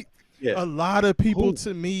duped. A lot of people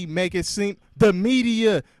to me make it seem, the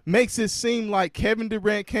media makes it seem like Kevin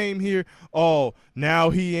Durant came here, oh, now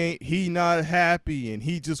he not happy and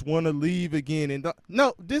he just want to leave again. And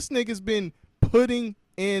no, this nigga's been putting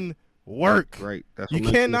in work. Right. You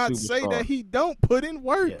cannot say that he don't put in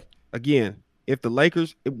work. Yeah. Again, if the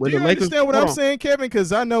Lakers, do you understand what I'm saying, Kevin?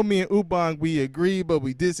 Because I know me and Ubang, we agree, but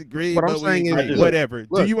we disagree. What I'm saying is, whatever.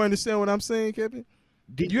 Look, do you understand what I'm saying, Kevin?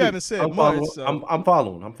 DP, you haven't said I'm much.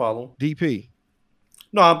 following. I'm following. DP.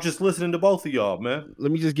 No, I'm just listening to both of y'all, man.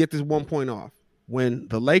 Let me just get this one point off. When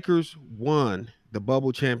the Lakers won the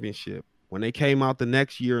bubble championship, when they came out the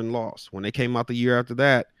next year and lost, when they came out the year after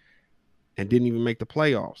that and didn't even make the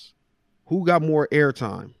playoffs, who got more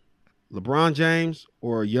airtime, LeBron James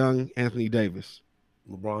or young Anthony Davis?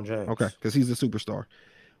 LeBron James. Okay, because he's a superstar.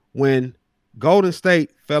 When Golden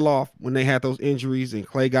State fell off when they had those injuries and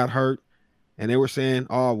Clay got hurt, and they were saying,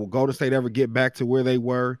 oh, will Golden State ever get back to where they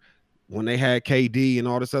were when they had KD and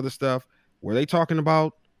all this other stuff? Were they talking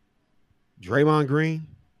about Draymond Green?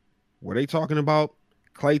 Were they talking about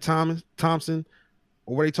Klay Thompson?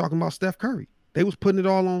 Or were they talking about Steph Curry? They was putting it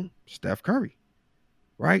all on Steph Curry,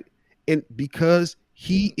 right? And because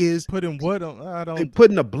he is Putting what on? I they don't.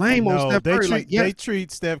 putting the blame on No, Steph they Curry. treat Like, yeah, they treat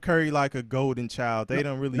Steph Curry like a golden child. They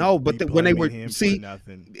don't really. no, but be when they blaming were him for see,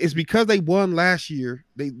 nothing. it's because they won last year.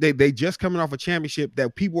 They just coming off a championship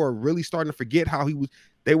that people are really starting to forget how he was.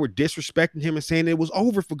 They were disrespecting him and saying it was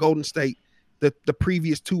over for Golden State the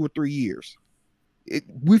previous 2 or 3 years.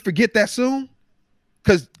 We forget that soon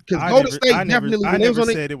because Golden State definitely I when they was never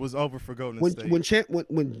on said it was over for Golden when State.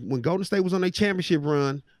 when Golden State was on their championship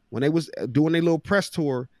run, when they was doing their little press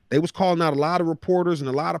tour, they was calling out a lot of reporters and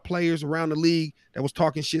a lot of players around the league that was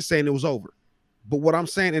talking shit saying it was over. But what I'm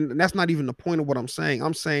saying, and that's not even the point of what I'm saying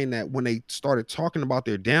that when they started talking about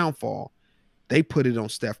their downfall, they put it on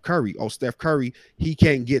Steph Curry. Oh, Steph Curry, he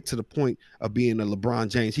can't get to the point of being a LeBron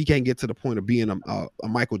James. He can't get to the point of being a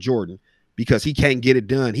Michael Jordan because he can't get it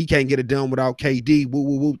done. He can't get it done without KD. Woo,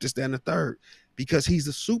 woo, woo, this, that, and the third. Because he's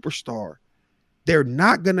a superstar. They're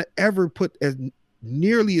not going to ever put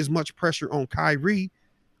nearly as much pressure on Kyrie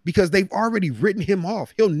because they've already written him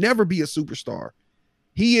off. He'll never be a superstar.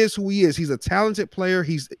 He is who he is. He's a talented player.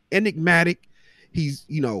 He's enigmatic. He's,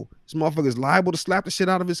 this motherfucker's liable to slap the shit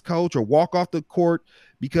out of his coach or walk off the court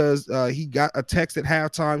because he got a text at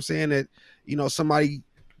halftime saying that, somebody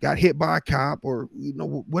got hit by a cop or,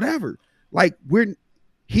 whatever. Like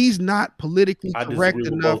he's not politically correct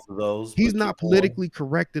enough. Both of those, he's not politically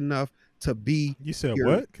correct enough to be. You said here.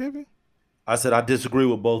 what, Kevin? I said I disagree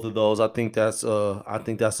with both of those. I think that's a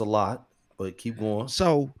lot, but keep going.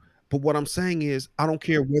 So, but what I'm saying is, I don't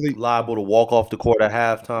care whether liable to walk off the court at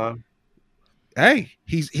halftime. Hey,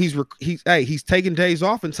 he's taking days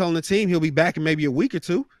off and telling the team he'll be back in maybe a week or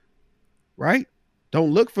two, right?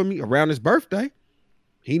 Don't look for me around his birthday.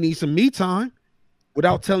 He needs some me time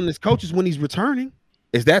without telling his coaches when he's returning.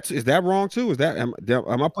 Is that wrong too? Am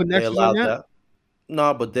I putting extras on that?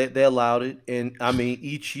 No, but they allowed it, and I mean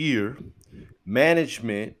each year,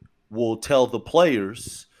 management will tell the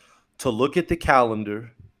players to look at the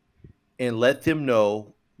calendar and let them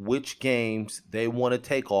know which games they want to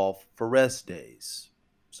take off for rest days.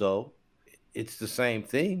 So it's the same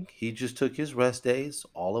thing. He just took his rest days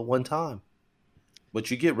all at one time. But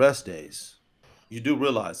you get rest days. You do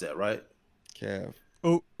realize that, right? Kev.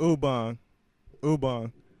 Ubang.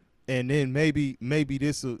 And then maybe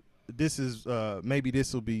this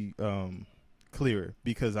will be clearer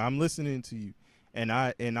because I'm listening to you and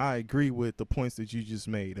I agree with the points that you just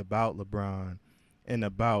made about LeBron and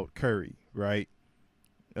about Curry, right?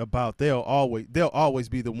 About they'll always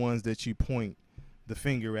be the ones that you point the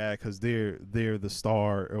finger at because they're the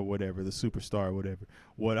star or whatever, the superstar or whatever.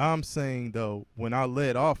 What I'm saying though, when I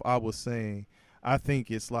led off, I was saying I think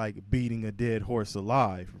it's like beating a dead horse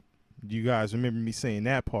alive. You guys remember me saying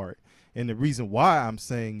that part, and the reason why I'm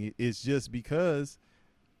saying it is just because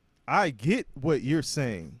I get what you're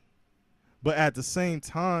saying, but at the same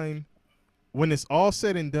time, when it's all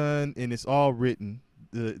said and done and it's all written.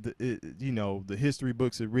 The history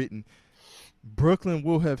books are written. Brooklyn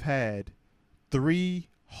will have had 3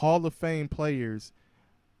 Hall of Fame players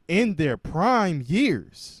in their prime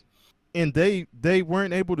years, and they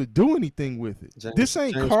weren't able to do anything with it. This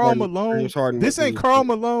ain't Karl Malone. This ain't Karl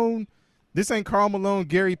Malone. This ain't Karl Malone,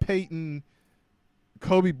 Gary Payton,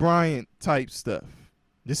 Kobe Bryant type stuff.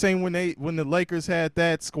 This ain't when the Lakers had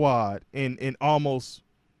that squad and almost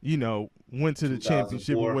went to the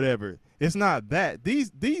championship or whatever. It's not that.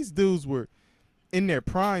 These dudes were in their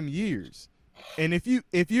prime years. And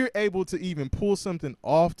if you're able to even pull something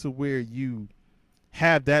off to where you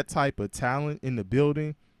have that type of talent in the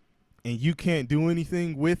building and you can't do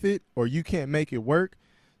anything with it or you can't make it work,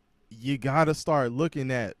 you got to start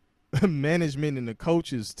looking at management and the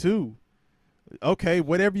coaches too. Okay,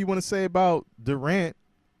 whatever you want to say about Durant,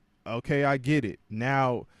 okay, I get it.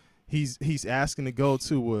 Now he's asking to go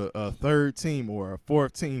to a third team or a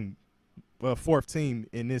fourth team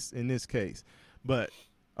in this case. But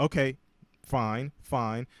okay, fine.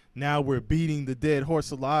 Now we're beating the dead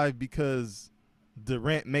horse alive because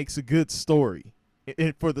Durant makes a good story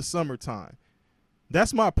for the summertime.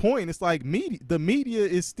 That's my point. It's like the media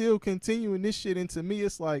is still continuing this shit, and to me,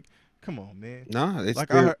 it's like, come on, man. Nah, it's like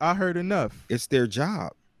I heard enough. It's their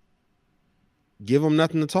job. give them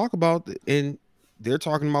nothing to talk about, and they're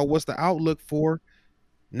talking about what's the outlook for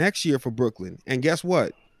next year for Brooklyn. And guess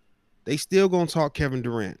what? They still gonna talk Kevin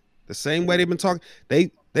Durant the same way they've been talking.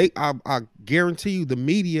 I guarantee you, the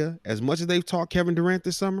media, as much as they've talked Kevin Durant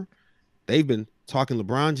this summer, they've been talking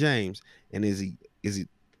LeBron James. And is he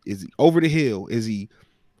over the hill? Is he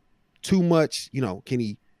too much? You know, can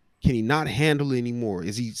he not handle it anymore?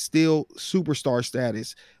 Is he still superstar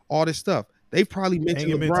status? All this stuff. They've probably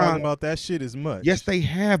mentioned Ain't been LeBron. talking about that shit as much. Yes, they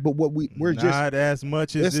have. But we're just not as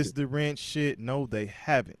much as listen. this Durant shit. No, they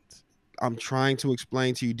haven't. I'm trying to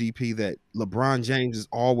explain to you, DP, that LeBron James is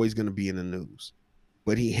always going to be in the news,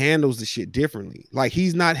 but he handles the shit differently. Like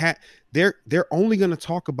he's not they're only going to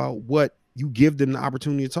talk about what you give them the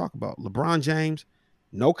opportunity to talk about. LeBron James,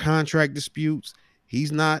 no contract disputes.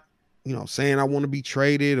 He's not, saying I want to be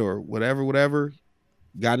traded or whatever.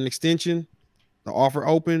 Got an extension, the offer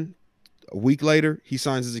open. A week later, he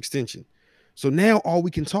signs his extension. So now all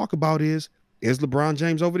we can talk about is LeBron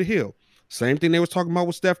James over the hill? Same thing they was talking about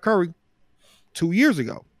with Steph Curry 2 years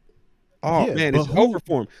ago. Oh Yeah, man, but it's over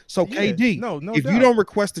for him. So Yeah, KD, no if doubt. you don't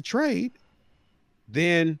request a trade,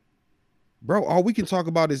 then bro, all we can talk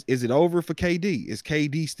about is it over for KD? Is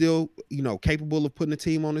KD still, capable of putting the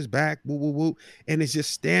team on his back? Woo, woo, woo. And it's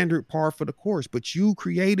just standard par for the course. But you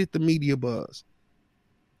created the media buzz.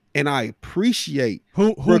 And I appreciate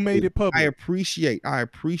Who Brooklyn. made it public? I appreciate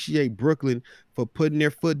Brooklyn for putting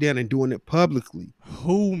their foot down and doing it publicly.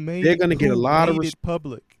 Who made They're gonna get a lot of it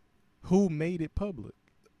public? Who made it public?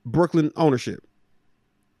 Brooklyn ownership.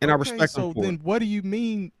 And I Okay, respect so them for then it. what do you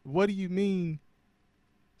mean? What do you mean?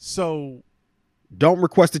 So Don't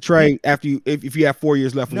request a trade after if you have 4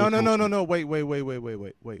 years left. no. Wait.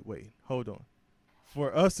 Hold on.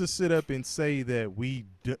 For us to sit up and say that we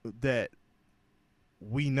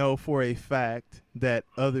know for a fact that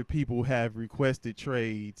other people have requested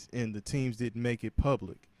trades and the teams didn't make it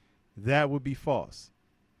public, that would be false.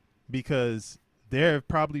 Because there have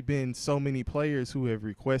probably been so many players who have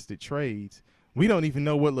requested trades. We don't even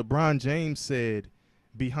know what LeBron James said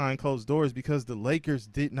behind closed doors because the Lakers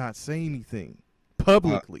did not say anything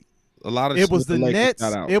publicly. A lot of It was shit the Lakers Nets.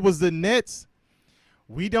 got out. It was the Nets.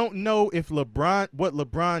 We don't know if what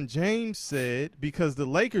LeBron James said because the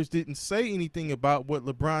Lakers didn't say anything about what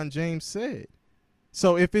LeBron James said.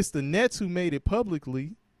 So if it's the Nets who made it public,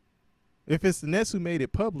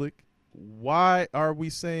 why are we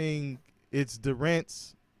saying it's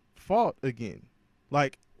Durant's fault again?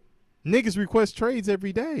 Like, niggas request trades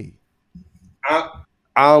every day. I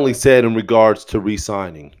only said in regards to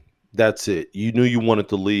re-signing. That's it. You knew you wanted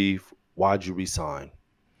to leave. Why'd you resign?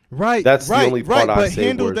 Right. That's the right, only right. part I But say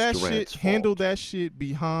handle where it's that Durant's shit. Handle fault. that shit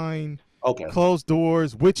behind Okay. closed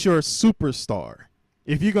doors with your superstar.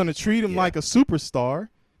 If you're gonna treat him Yeah. like a superstar,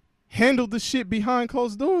 handle the shit behind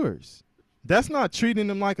closed doors. That's not treating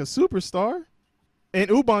him like a superstar. And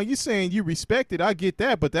Ubon, you saying you respect it, I get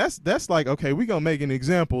that, but that's like, okay, we gonna make an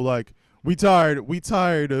example. Like we tired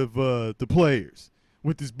of the players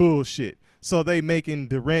with this bullshit. So they making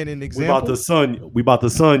Durant an We example. about to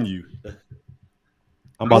sun you.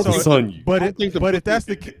 I'm about to So- sun you. But I don't think the if that's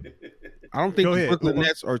the I don't think Go the ahead. Brooklyn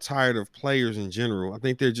Nets are tired of players in general. I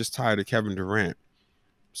think they're just tired of Kevin Durant.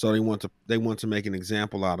 So they want to make an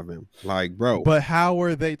example out of him. Like, bro, But how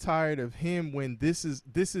are they tired of him when this is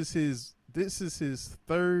his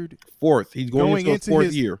third fourth. He's going into his fourth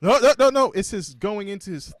his year. No. It's his going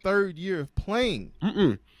into his third year of playing.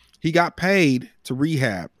 He got paid to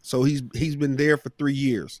rehab, so he's been there for 3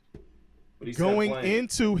 years. But he said Going playing.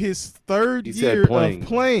 into his third He said year playing. of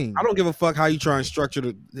playing. I don't give a fuck how you try and structure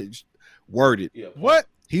the word it. Yeah. What?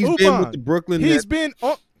 He's been Ubon, with the Brooklyn He's Nets. been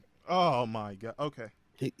on. Oh my god. Okay.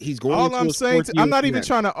 He's going All into I'm his saying, fourth year I'm not with even Nets.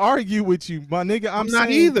 trying to argue with you, my nigga. I'm not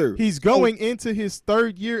saying either. He's going into his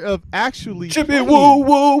third year of actually Chippy playing. woo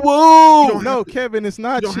woo woo. don't No, have to- Kevin, it's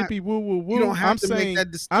not you don't have- chippy woo woo woo. You don't have I'm to saying, make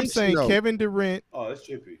that distinction. I'm saying though. Kevin Durant. Oh, that's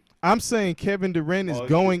Chippy. I'm saying Kevin Durant is Oh,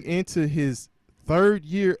 going into his third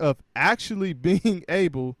year of actually being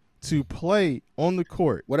able to play on the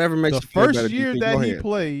court. Whatever makes The you feel first better, year DP, that go he ahead.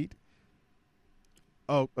 played.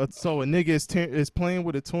 Oh, so a nigga is playing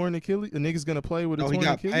with a torn Achilles. A nigga's gonna play with a No, torn he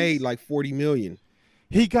got Achilles. paid like $40 million.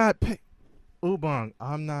 He got paid. Ubang,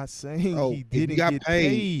 I'm not saying Oh, he if he didn't got get paid-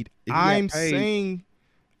 paid. if he got paid-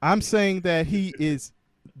 I'm saying that he's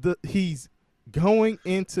going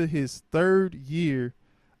into his third year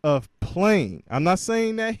of playing. I'm not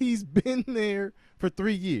saying that he's been there for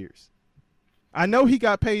 3 years. I know he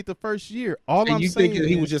got paid the first year. All And I'm you saying think that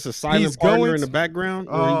he is was just a he's silent partner going in the to- background,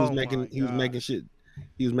 or he was Oh, making my he was God. making shit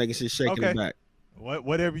shaking Okay. the back.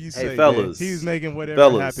 whatever you say, man. fellas. He was making whatever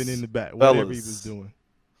Fellas. happened in the back. Whatever he Fellas. was doing.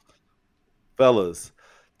 Fellas,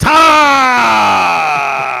 Time.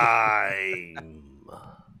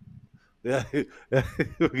 Yeah.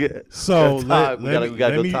 So That's let time. We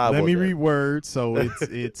gotta go time me on that. reword so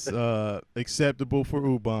it's acceptable for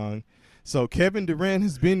Ubang. So Kevin Durant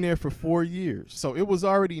has been there for 4 years. So it was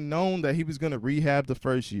already known that he was going to rehab the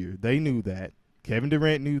first year. They knew that. Kevin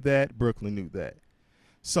Durant knew that. Brooklyn knew that.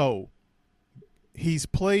 So he's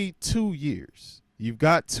played 2 years. You've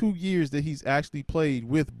got 2 years that he's actually played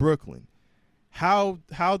with Brooklyn. How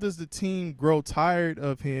does the team grow tired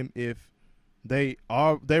of him if they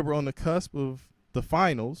were on the cusp of the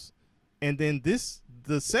finals, and then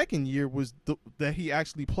the second year was that he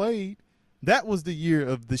actually played, that was the year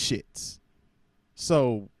of the shits.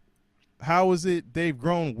 So how is it they've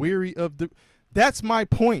grown weary of that's my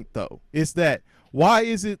point though, is that why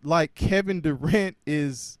is it like Kevin Durant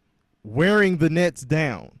is wearing the Nets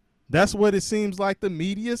down? That's what it seems like the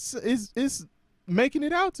media is making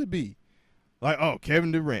it out to be. Like, oh,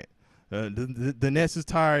 Kevin Durant, the Nets is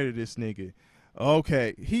tired of this nigga.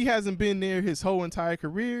 Okay, he hasn't been there his whole entire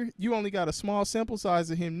career. You only got a small sample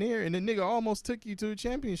size of him there, and the nigga almost took you to a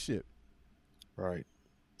championship. Right.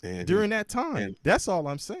 And during that time. That's all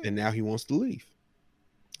I'm saying. And now he wants to leave.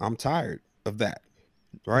 I'm tired of that.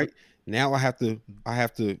 Right? Now I have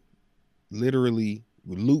to literally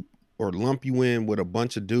loop or lump you in with a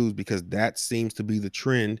bunch of dudes because that seems to be the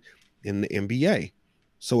trend in the NBA.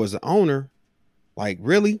 So as an owner, like,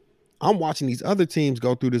 really, I'm watching these other teams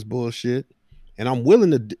go through this bullshit, and I'm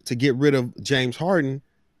willing to get rid of James Harden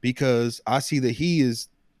because I see that he is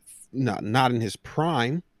not in his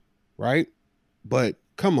prime, right? But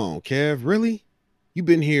come on, Kev, really? You've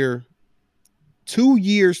been here 2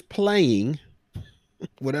 years playing,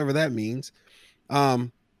 whatever that means. That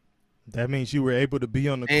means you were able to be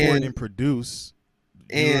on the court and produce.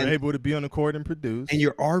 You were able to be on the court and produce. And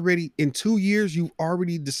you're already, in 2 years, you've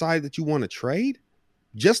already decided that you want to trade?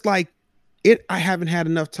 Just like I haven't had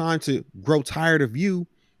enough time to grow tired of you.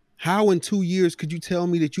 How in 2 years could you tell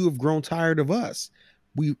me that you have grown tired of us?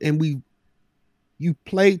 You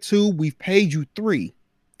played 2, we've paid you 3,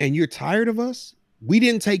 and you're tired of us? We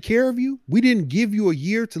didn't take care of you? We didn't give you a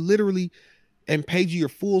year to literally and paid you your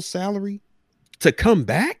full salary to come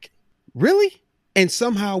back? Really? And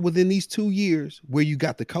somehow within these 2 years, where you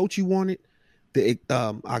got the coach you wanted, the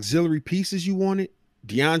auxiliary pieces you wanted,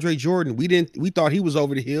 DeAndre Jordan, we thought he was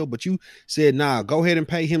over the hill, but you said, nah, go ahead and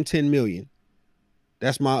pay him $10 million.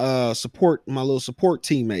 That's my little support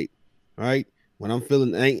teammate. Right? When I'm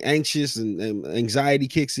feeling anxious and anxiety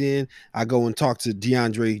kicks in, I go and talk to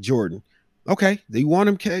DeAndre Jordan. Okay, do you want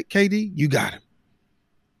him, KD? You got him.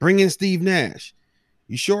 Bring in Steve Nash.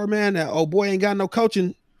 You sure, man? That old boy ain't got no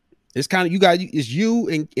coaching. It's kind of it's you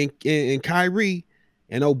and Kyrie,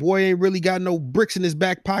 and old boy ain't really got no bricks in his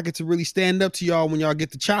back pocket to really stand up to y'all when y'all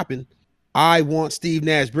get to chopping. I want Steve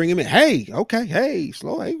Nash. Bring him in. Hey, okay, hey,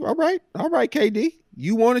 slow. Hey, all right, KD.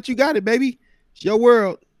 You want it, you got it, baby. It's your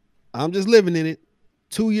world. I'm just living in it.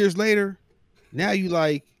 2 years later, now you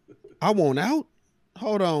like, I want out?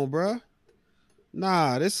 Hold on, bruh.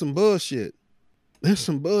 Nah, there's some bullshit.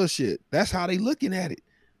 That's how they looking at it.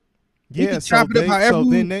 Yeah, we can chop it up however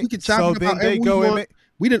we want.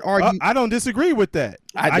 We didn't argue. I don't disagree with that.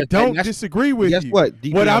 I don't disagree with you. What?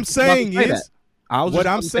 What I'm saying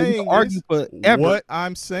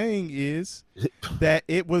is that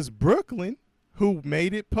it was Brooklyn who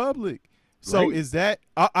made it public. So right. Is that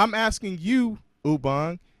I'm asking you,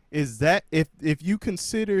 Ubang, is that if you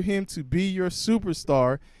consider him to be your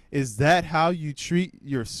superstar, is that how you treat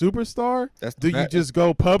your superstar? Do you just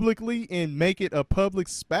go publicly and make it a public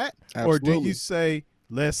spat? Absolutely. Or do you say,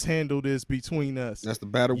 let's handle this between us? That's the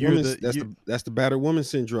battered woman. That's the battered woman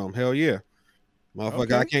syndrome. Hell yeah.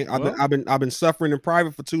 Motherfucker, okay. I can't I've been suffering in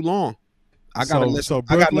private for too long. I gotta listen.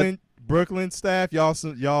 So Brooklyn staff, y'all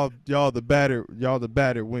the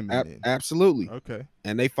battered women. Absolutely. Okay.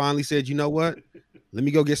 And they finally said, you know what? Let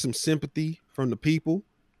me go get some sympathy from the people.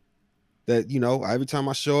 That, you know, every time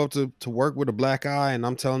I show up to work with a black eye and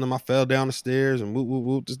I'm telling them I fell down the stairs and whoop, whoop,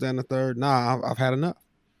 whoop, this, that, and the third. Nah, I've had enough.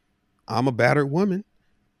 I'm a battered woman.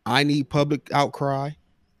 I need public outcry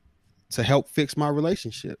to help fix my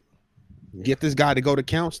relationship. Get this guy to go to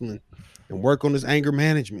counseling and work on his anger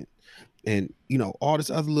management and, you know, all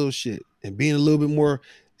this other little shit and being a little bit more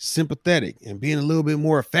sympathetic and being a little bit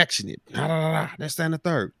more affectionate. That's that, and the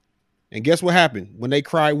third. And guess what happened when they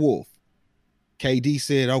cried wolf? KD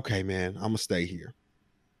said, okay, man, I'm going to stay here.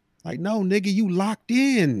 Like, no, nigga, you locked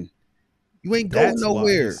in. You ain't going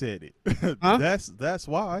nowhere. Why he said it. Huh? That's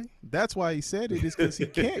why. That's why he said it, is because he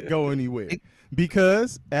can't go anywhere.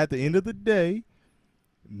 Because at the end of the day,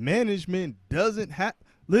 management doesn't have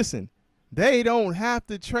 – listen, they don't have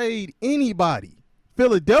to trade anybody.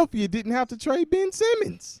 Philadelphia didn't have to trade Ben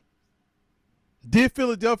Simmons. Did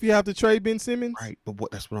Philadelphia have to trade Ben Simmons? Right, but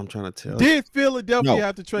that's what I'm trying to tell you. Did Philadelphia No.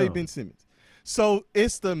 have to trade No. Ben Simmons? So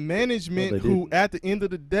it's the management No, they who, didn't. at the end of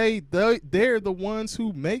the day, they're the ones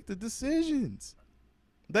who make the decisions.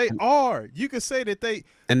 They are. You could say that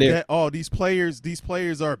these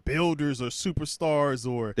players are builders or superstars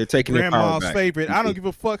or They're taking their power grandma's back. favorite. I don't give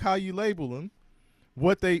a fuck how you label them.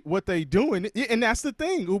 What they doing, and that's the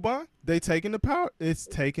thing, Uban. They taking the power. It's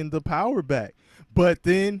taking the power back. But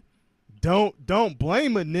then don't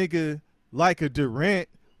blame a nigga like a Durant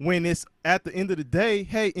when it's at the end of the day.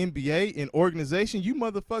 Hey, NBA and organization, you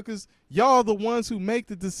motherfuckers, y'all the ones who make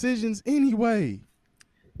the decisions anyway.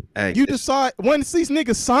 Hey, You decide once these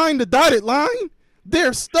niggas sign the dotted line,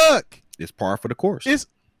 they're stuck. it's par for the course.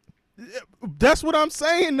 That's what I'm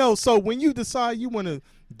saying though. So when you decide you want to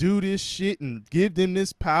do this shit and give them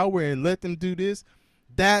this power and let them do this,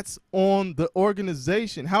 that's on the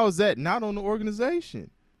organization. How is that not on the organization?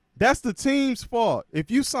 That's the team's fault. If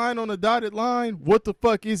you sign on a dotted line, what the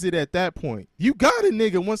fuck is it at that point? You got a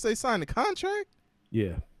nigga once they sign the contract.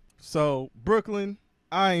 Yeah. So Brooklyn,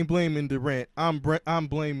 I ain't blaming Durant. I'm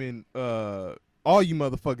blaming all you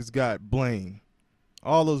motherfuckers got blame.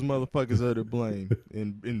 All those motherfuckers are to blame.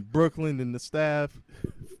 In Brooklyn and the staff,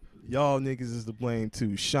 y'all niggas is to blame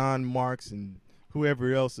too. Sean Marks and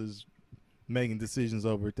whoever else is making decisions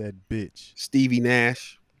over at that bitch. Stevie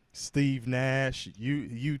Nash. Steve Nash,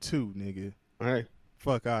 you too, nigga. Hey,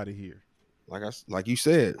 Fuck out of here. like you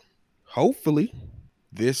said, hopefully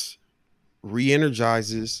this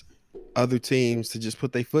re-energizes other teams to just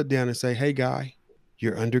put their foot down and say, hey guy,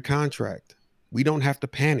 you're under contract. We don't have to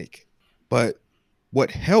panic. But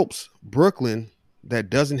what helps Brooklyn that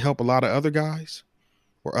doesn't help a lot of other guys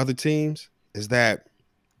or other teams is that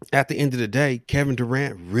at the end of the day, Kevin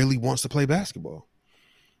Durant really wants to play basketball.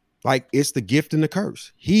 Like, it's the gift and the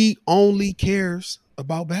curse. He only cares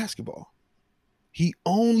about basketball. He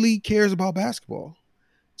only cares about basketball.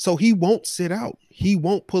 So he won't sit out. He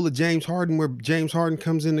won't pull a James Harden where James Harden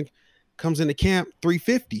comes into camp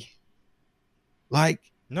 350. Like,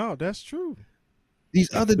 No, that's true.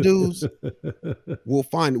 these other dudes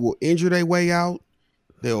will injure their way out.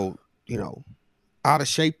 They'll, out of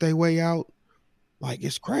shape their way out. Like,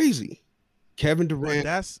 it's crazy. Kevin Durant.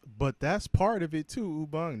 But that's part of it too,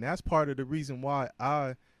 Ubang. That's part of the reason why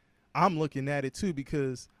I'm looking at it too,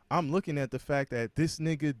 because I'm looking at the fact that this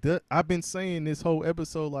nigga, I've been saying this whole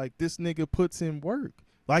episode, like, this nigga puts in work.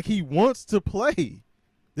 Like, he wants to play.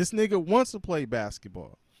 This nigga wants to play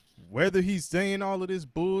basketball. Whether he's saying all of this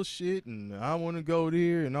bullshit and I want to go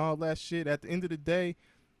there and all that shit, at the end of the day,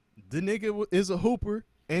 the nigga is a hooper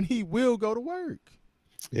and he will go to work.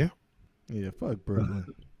 Yeah. Yeah, fuck Brooklyn.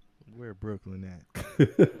 Where Brooklyn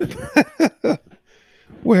at?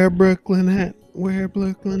 Where Brooklyn at? Where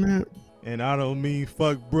Brooklyn at? And I don't mean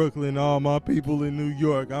fuck Brooklyn, all my people in New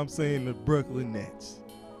York. I'm saying the Brooklyn Nets.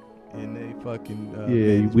 And they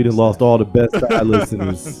fucking We done lost all the best side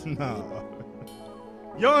listeners. Nah.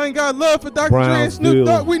 Y'all ain't got love for Dr. Dre and Snoop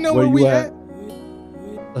Brownsville, Dogg. We know where where we you at.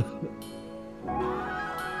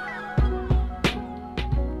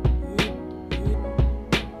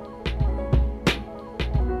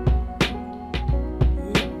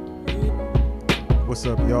 What's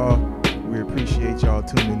up, y'all? We appreciate y'all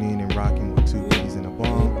tuning in and rocking with Two Peas and a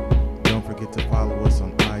Bomb. Don't forget to follow us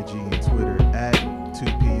on